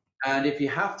 And if you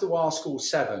have to ask all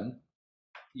 7,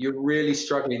 you're really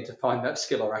struggling to find that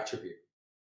skill or attribute.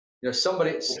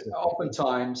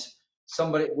 Oftentimes,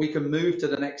 we can move to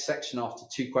the next section after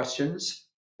 2 questions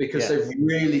because they've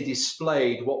really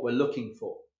displayed what we're looking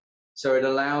for. So it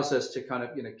allows us to kind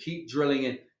of, keep drilling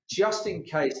in just in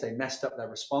case they messed up their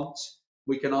response.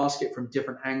 We can ask it from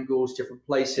different angles, different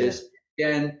places.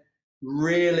 Again,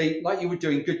 really, like you were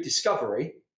doing good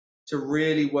discovery, to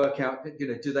really work out,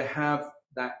 do they have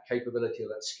that capability or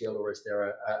that skill, or is there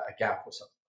a gap or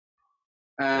something?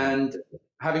 And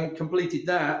having completed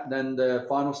that, then the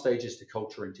final stage is the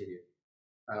culture interview,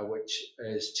 which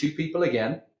is 2 people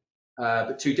again,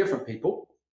 but 2 different people.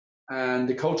 And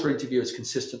the culture interview is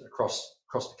consistent across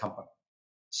the company.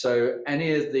 So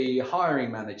any of the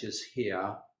hiring managers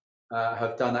here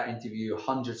have done that interview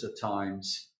hundreds of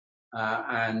times.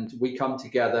 And we come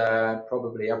together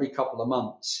probably every couple of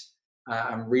months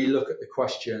and relook at the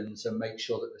questions and make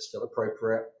sure that they're still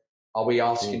appropriate. Are we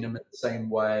asking them in the same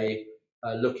way?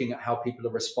 Looking at how people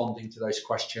are responding to those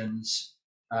questions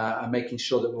and making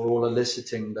sure that we're all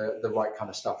eliciting the right kind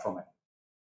of stuff from it.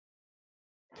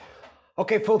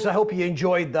 Okay, folks, I hope you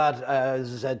enjoyed that.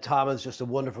 As I said, Tom is just a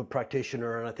wonderful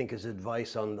practitioner, and I think his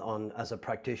advice on as a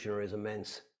practitioner is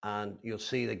immense. And you'll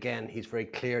see, again, he's very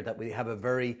clear that we have a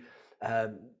very,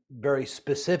 very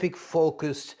specific,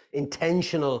 focused,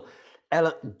 intentional,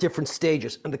 different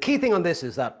stages. And the key thing on this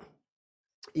is that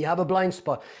you have a blind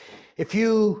spot. If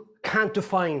you can't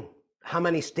define how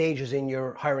many stages in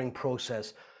your hiring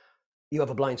process, you have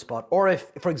a blind spot. Or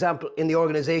if, for example, in the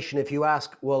organization, if you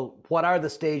ask, well, what are the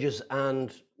stages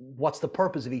and what's the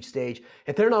purpose of each stage?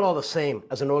 If they're not all the same,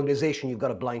 as an organization, you've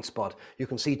got a blind spot. You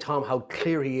can see, Tom, how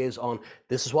clear he is on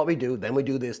this is what we do, then we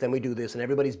do this, then we do this, and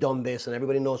everybody's done this, and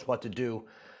everybody knows what to do.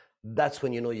 That's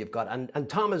when you know you've got, and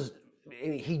Tom is,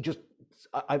 he just,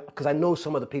 because I know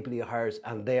some of the people he hires,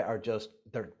 and they are just,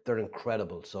 they're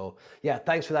incredible. So yeah,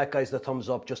 thanks for that, guys, the thumbs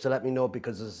up, just to let me know,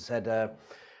 because as I said,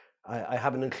 I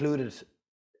haven't included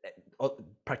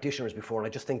practitioners before, and I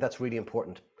just think that's really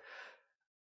important.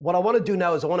 What I want to do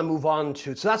now is I want to move on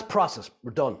to, so that's process,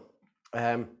 we're done.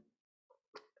 I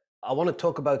want to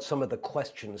talk about some of the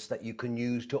questions that you can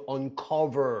use to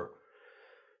uncover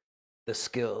the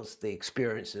skills, the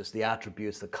experiences, the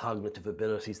attributes, the cognitive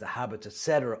abilities, the habits,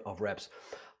 etc. of reps.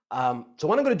 So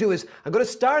what I'm going to do is I'm going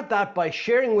to start that by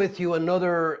sharing with you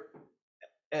another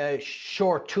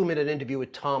short 2-minute interview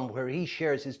with Tom, where he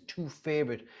shares his 2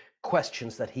 favorite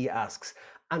questions that he asks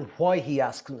and why he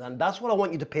asks them. And that's what I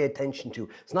want you to pay attention to.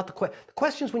 It's not the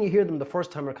questions, when you hear them the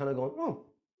first time, are kind of going, oh,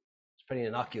 it's a pretty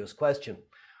innocuous question.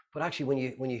 But actually,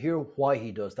 when you hear why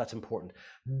he does, that's important.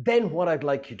 Then what I'd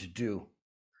like you to do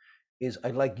is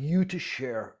I'd like you to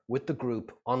share with the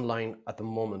group online at the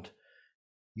moment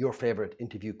your favorite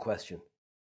interview question.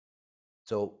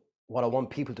 So what I want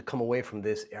people to come away from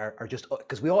this are just,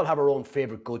 because we all have our own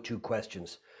favorite go-to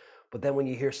questions, But then when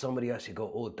you hear somebody else, you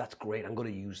go, oh, that's great. I'm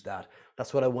going to use that.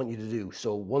 That's what I want you to do.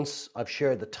 So once I've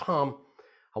shared the Tom,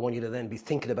 I want you to then be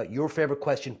thinking about your favorite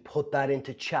question, put that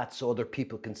into chat so other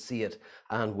people can see it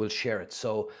and we'll share it.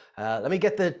 So let me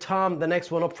get the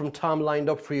next one up from Tom lined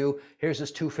up for you. Here's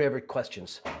his 2 favorite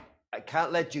questions. I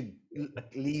can't let you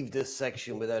leave this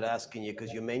section without asking you,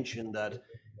 because you mentioned that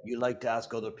you like to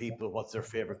ask other people what's their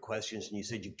favorite questions, and you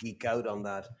said you geek out on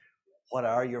that. What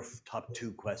are your top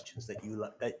 2 questions that you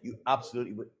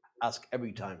absolutely would ask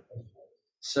every time?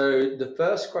 So the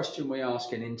first question we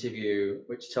ask in interview,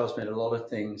 which tells me a lot of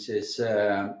things, is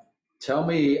tell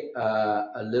me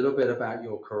a little bit about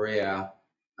your career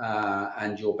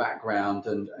and your background,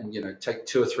 and take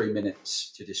 2 or 3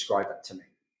 minutes to describe that to me.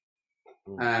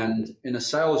 And in a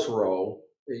sales role,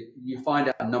 you find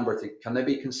out a number of things. Can they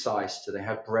be concise? Do they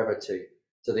have brevity?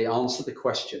 Do they answer the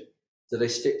question? Do they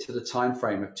stick to the time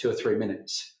frame of 2 or 3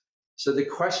 minutes? So the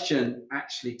question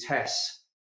actually tests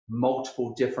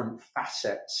multiple different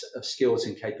facets of skills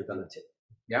and capability.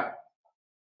 Yeah.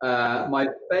 My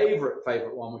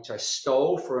favorite one, which I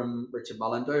stole from Richard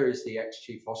Mullender, who's the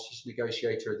ex-chief hostage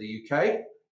negotiator of the UK.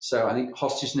 So I think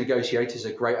hostage negotiators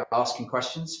are great at asking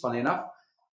questions, funny enough,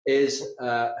 is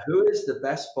who is the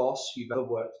best boss you've ever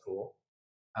worked for,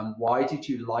 and why did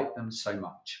you like them so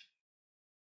much?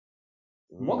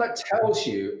 And what that tells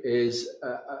you is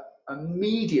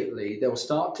immediately they'll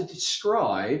start to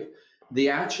describe the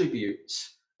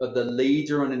attributes of the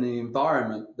leader and in the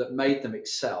environment that made them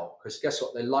excel. Because guess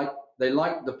what? They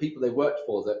like the people they worked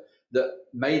for that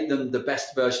made them the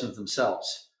best version of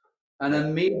themselves. And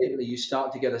immediately you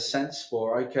start to get a sense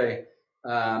for, okay,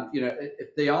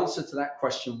 if the answer to that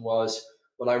question was,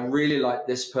 well, I really like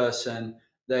this person.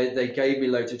 They gave me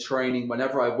loads of training.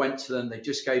 Whenever I went to them, they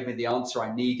just gave me the answer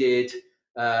I needed.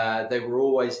 They were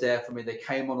always there for me. They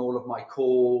came on all of my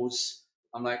calls.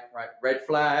 I'm like, right, red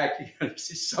flag.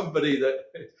 This is somebody that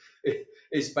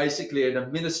is basically an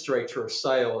administrator of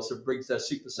sales and brings their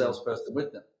super salesperson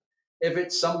with them. If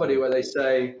it's somebody where they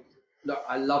say, look,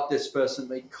 I love this person.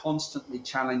 They constantly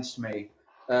challenged me.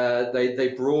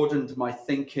 They broadened my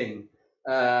thinking.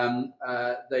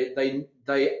 They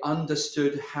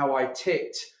understood how I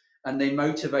ticked, and they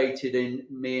motivated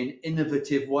me in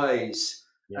innovative ways.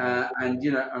 And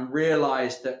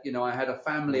realized that, I had a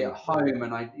family at home,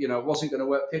 and I wasn't going to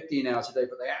work 15 hours a day,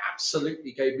 but they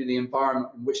absolutely gave me the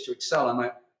environment in which to excel. I'm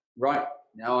like, right,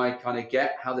 now I kind of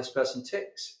get how this person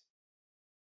ticks.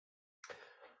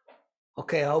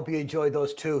 Okay, I hope you enjoyed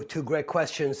those two great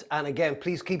questions. And again,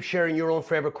 please keep sharing your own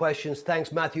favorite questions.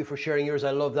 Thanks, Matthew, for sharing yours.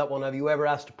 I love that one. Have you ever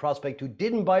asked a prospect who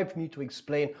didn't buy from you to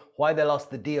explain why they lost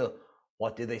the deal?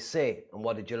 What did they say? And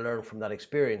what did you learn from that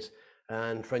experience?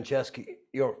 And Francesca,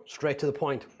 you're straight to the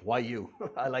point. Why you?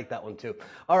 I like that one too.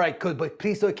 All right, good. But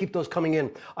please don't keep those coming in.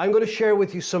 I'm going to share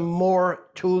with you some more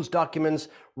tools documents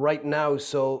right now.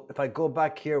 So if I go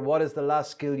back here, what is the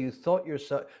last skill you taught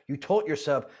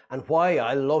yourself, and why?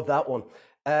 I love that one.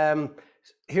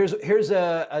 Here's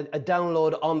a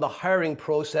download on the hiring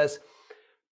process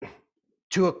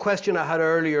to a question I had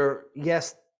earlier.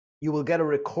 Yes, you will get a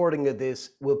recording of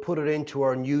this. We'll put it into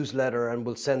our newsletter and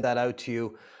we'll send that out to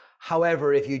you.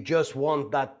 However, if you just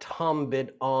want that Tom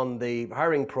bit on the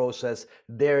hiring process,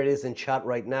 there it is in chat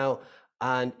right now.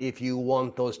 And if you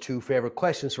want those 2 favorite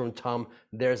questions from Tom,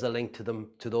 there's a link to them,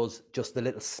 to those, just the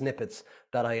little snippets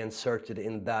that I inserted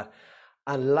in that.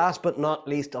 And last but not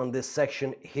least on this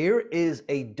section, here is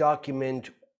a document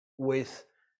with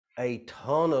a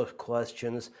ton of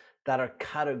questions that are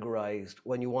categorized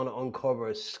when you want to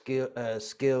uncover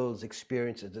skills,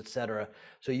 experiences, etc.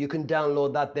 So you can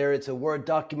download that there. It's a Word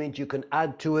document. You can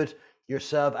add to it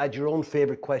yourself, add your own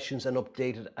favorite questions and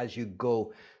update it as you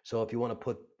go. So if you want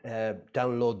to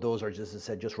download those, or just as I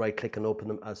said, just right click and open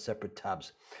them as separate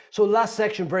tabs. So last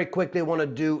section very quickly I want to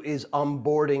do is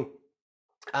onboarding.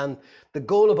 And the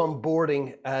goal of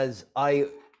onboarding, as I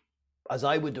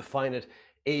would define it,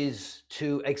 is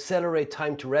to accelerate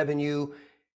time to revenue,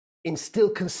 instill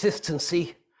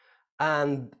consistency,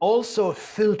 and also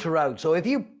filter out. So if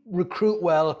you recruit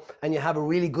well and you have a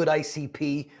really good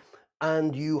ICP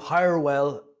and you hire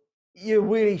well, you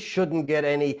really shouldn't get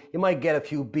any. You might get a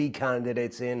few B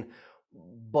candidates in,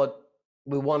 but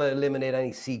we want to eliminate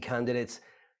any C candidates.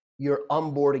 Your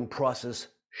onboarding process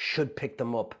should pick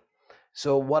them up.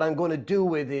 So what I'm going to do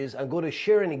with is I'm going to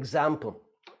share an example.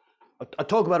 I'll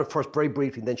talk about it first very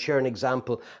briefly, then share an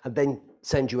example, and then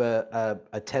send you a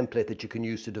template that you can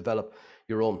use to develop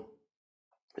your own.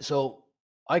 So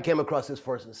I came across this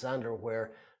first in Sandler,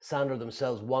 where Sandler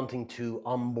themselves, wanting to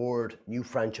onboard new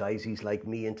franchisees like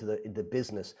me into the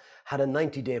business, had a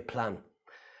 90-day plan.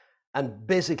 And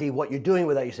basically what you're doing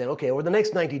with that, you're saying, okay, over the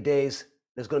next 90 days,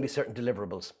 there's going to be certain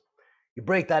deliverables. You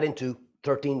break that into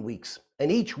 13 weeks.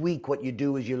 And each week, what you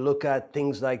do is you look at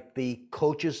things like the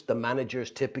coaches, the managers,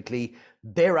 typically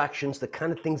their actions, the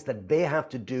kind of things that they have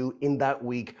to do in that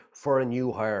week for a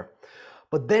new hire.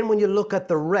 But then when you look at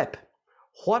the rep,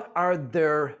 what are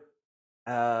their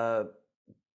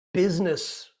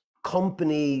business,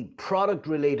 company, product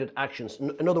related actions?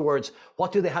 In other words,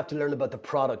 what do they have to learn about the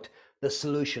product, the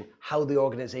solution, how the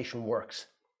organization works?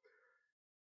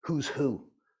 Who's who?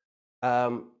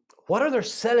 What are their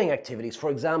selling activities?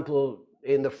 For example,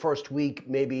 in the first week,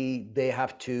 maybe they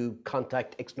have to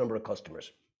contact X number of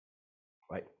customers,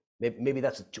 right? Maybe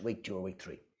that's week 2 or week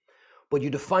 3. But you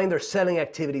define their selling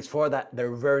activities for that,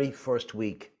 their very first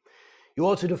week. You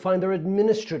also define their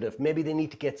administrative. Maybe they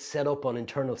need to get set up on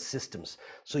internal systems.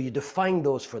 So you define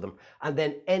those for them. And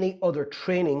then any other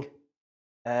training,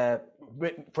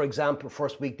 for example,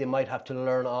 first week, they might have to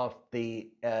learn off the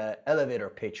elevator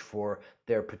pitch for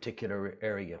their particular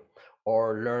area,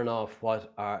 or learn off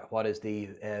what is the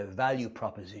value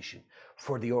proposition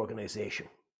for the organization.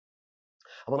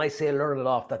 And when I say learn it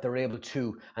off, that they're able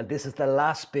to, and this is the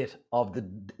last bit of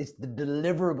it's the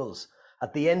deliverables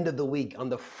at the end of the week on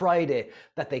the Friday,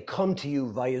 that they come to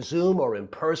you via Zoom or in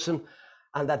person,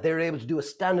 and that they're able to do a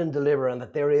stand and deliver, and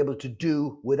that they're able to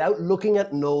do without looking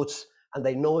at notes, and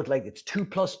they know it like it's 2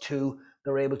 + 2,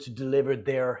 they're able to deliver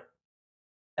their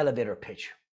elevator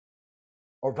pitch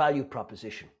or value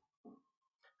proposition.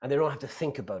 And they don't have to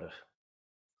think about it.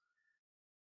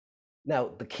 Now,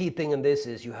 the key thing in this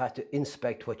is you have to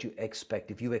inspect what you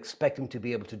expect. If you expect them to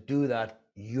be able to do that,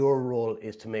 your role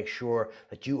is to make sure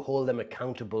that you hold them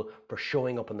accountable for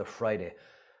showing up on the Friday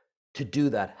to do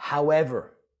that.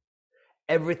 However,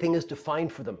 everything is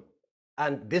defined for them.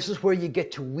 And this is where you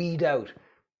get to weed out.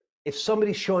 If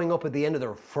somebody's showing up at the end of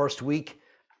their first week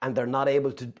and they're not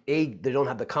able to, they don't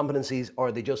have the competencies,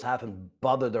 or they just haven't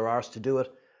bothered their arse to do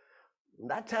it,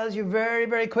 that tells you very,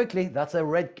 very quickly, that's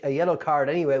a yellow card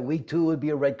anyway. Week 2 would be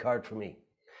a red card for me.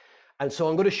 And so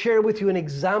I'm going to share with you an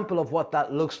example of what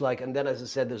that looks like. And then, as I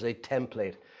said, there's a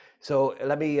template. So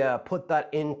let me put that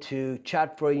into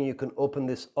chat for you, and you can open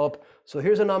this up. So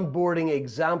here's an onboarding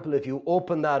example. If you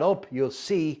open that up, you'll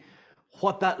see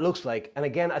what that looks like. And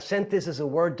again, I sent this as a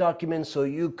Word document, so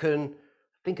you can,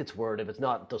 I think it's Word. If it's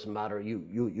not, it doesn't matter. You're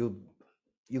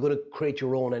going to create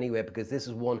your own anyway, because this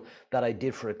is one that I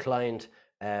did for a client.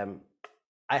 I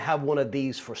have one of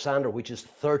these for Sandra, which is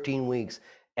 13 weeks,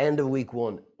 end of week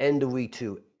 1, end of week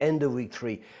 2, end of week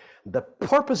 3. The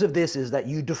purpose of this is that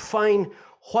you define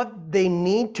what they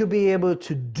need to be able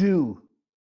to do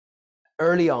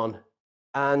early on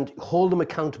and hold them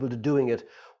accountable to doing it.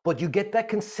 But you get that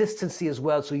consistency as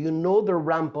well. So you know their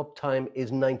ramp up time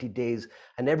is 90 days,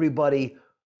 and everybody,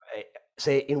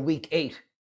 say in week 8,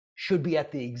 should be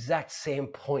at the exact same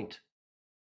point.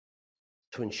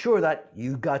 To ensure that,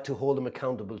 you got to hold them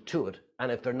accountable to it.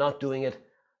 And if they're not doing it,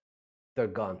 they're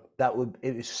gone.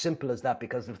 It is simple as that,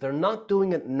 because if they're not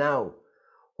doing it now,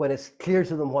 when it's clear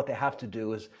to them what they have to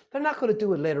do, is they're not going to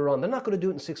do it later on. They're not going to do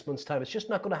it in 6 months' time. It's just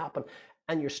not going to happen.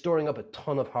 And you're storing up a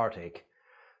ton of heartache.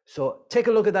 So take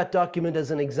a look at that document as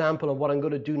an example of what I'm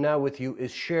going to do now with you,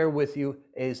 is share with you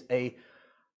is a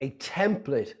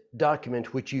template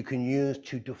document which you can use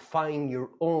to define your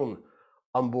own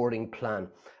onboarding plan.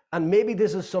 And maybe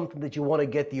this is something that you want to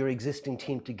get your existing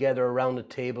team together around a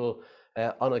table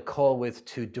on a call with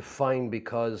to define,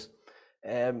 because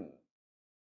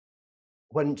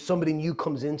when somebody new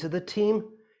comes into the team,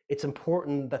 it's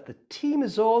important that the team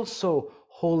is also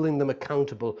holding them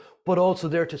accountable, but also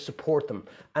there to support them.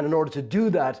 And in order to do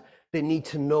that, they need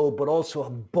to know, but also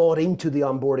have bought into the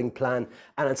onboarding plan.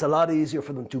 And it's a lot easier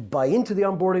for them to buy into the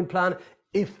onboarding plan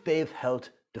if they've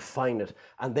helped define it.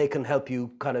 And they can help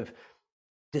you kind of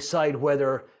decide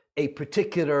whether a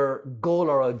particular goal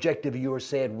or objective you were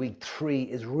saying week 3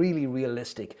 is really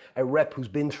realistic. A rep who's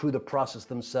been through the process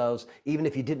themselves, even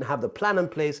if you didn't have the plan in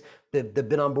place, they've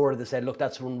been on board and they said, look,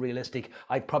 that's unrealistic.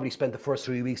 I probably spent the first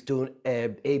 3 weeks doing A,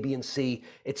 B, and C.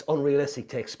 It's unrealistic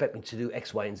to expect me to do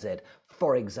X, Y, and Z,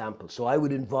 for example. So I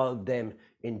would involve them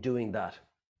in doing that.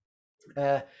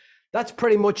 That's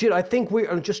pretty much it. I think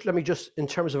let me just, in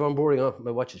terms of onboarding, oh,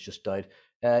 my watch has just died.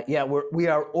 Yeah, we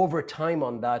are over time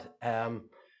on that.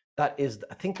 That is,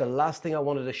 I think the last thing I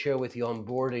wanted to share with you on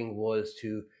onboarding was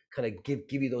to kind of give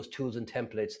you those tools and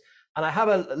templates. And I have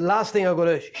a last thing I'm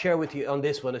going to share with you on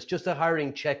this one. It's just a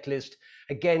hiring checklist.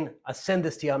 Again, I send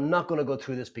this to you. I'm not going to go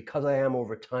through this because I am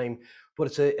over time,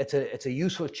 but it's a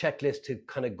useful checklist to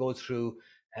kind of go through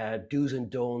do's and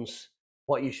don'ts,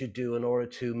 what you should do in order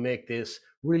to make this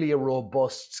really a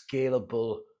robust,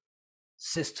 scalable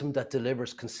system that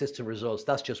delivers consistent results.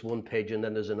 That's just one page, and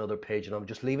then there's another page, and I'm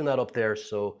just leaving that up there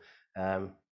so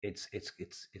it's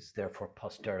there for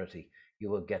posterity.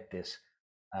 You will get this.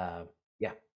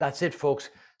 Yeah, that's it, folks.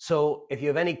 So if you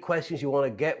have any questions you want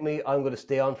to get me, I'm going to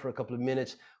stay on for a couple of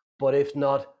minutes. But if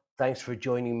not, thanks for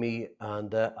joining me,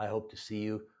 and I hope to see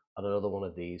you on another one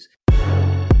of these.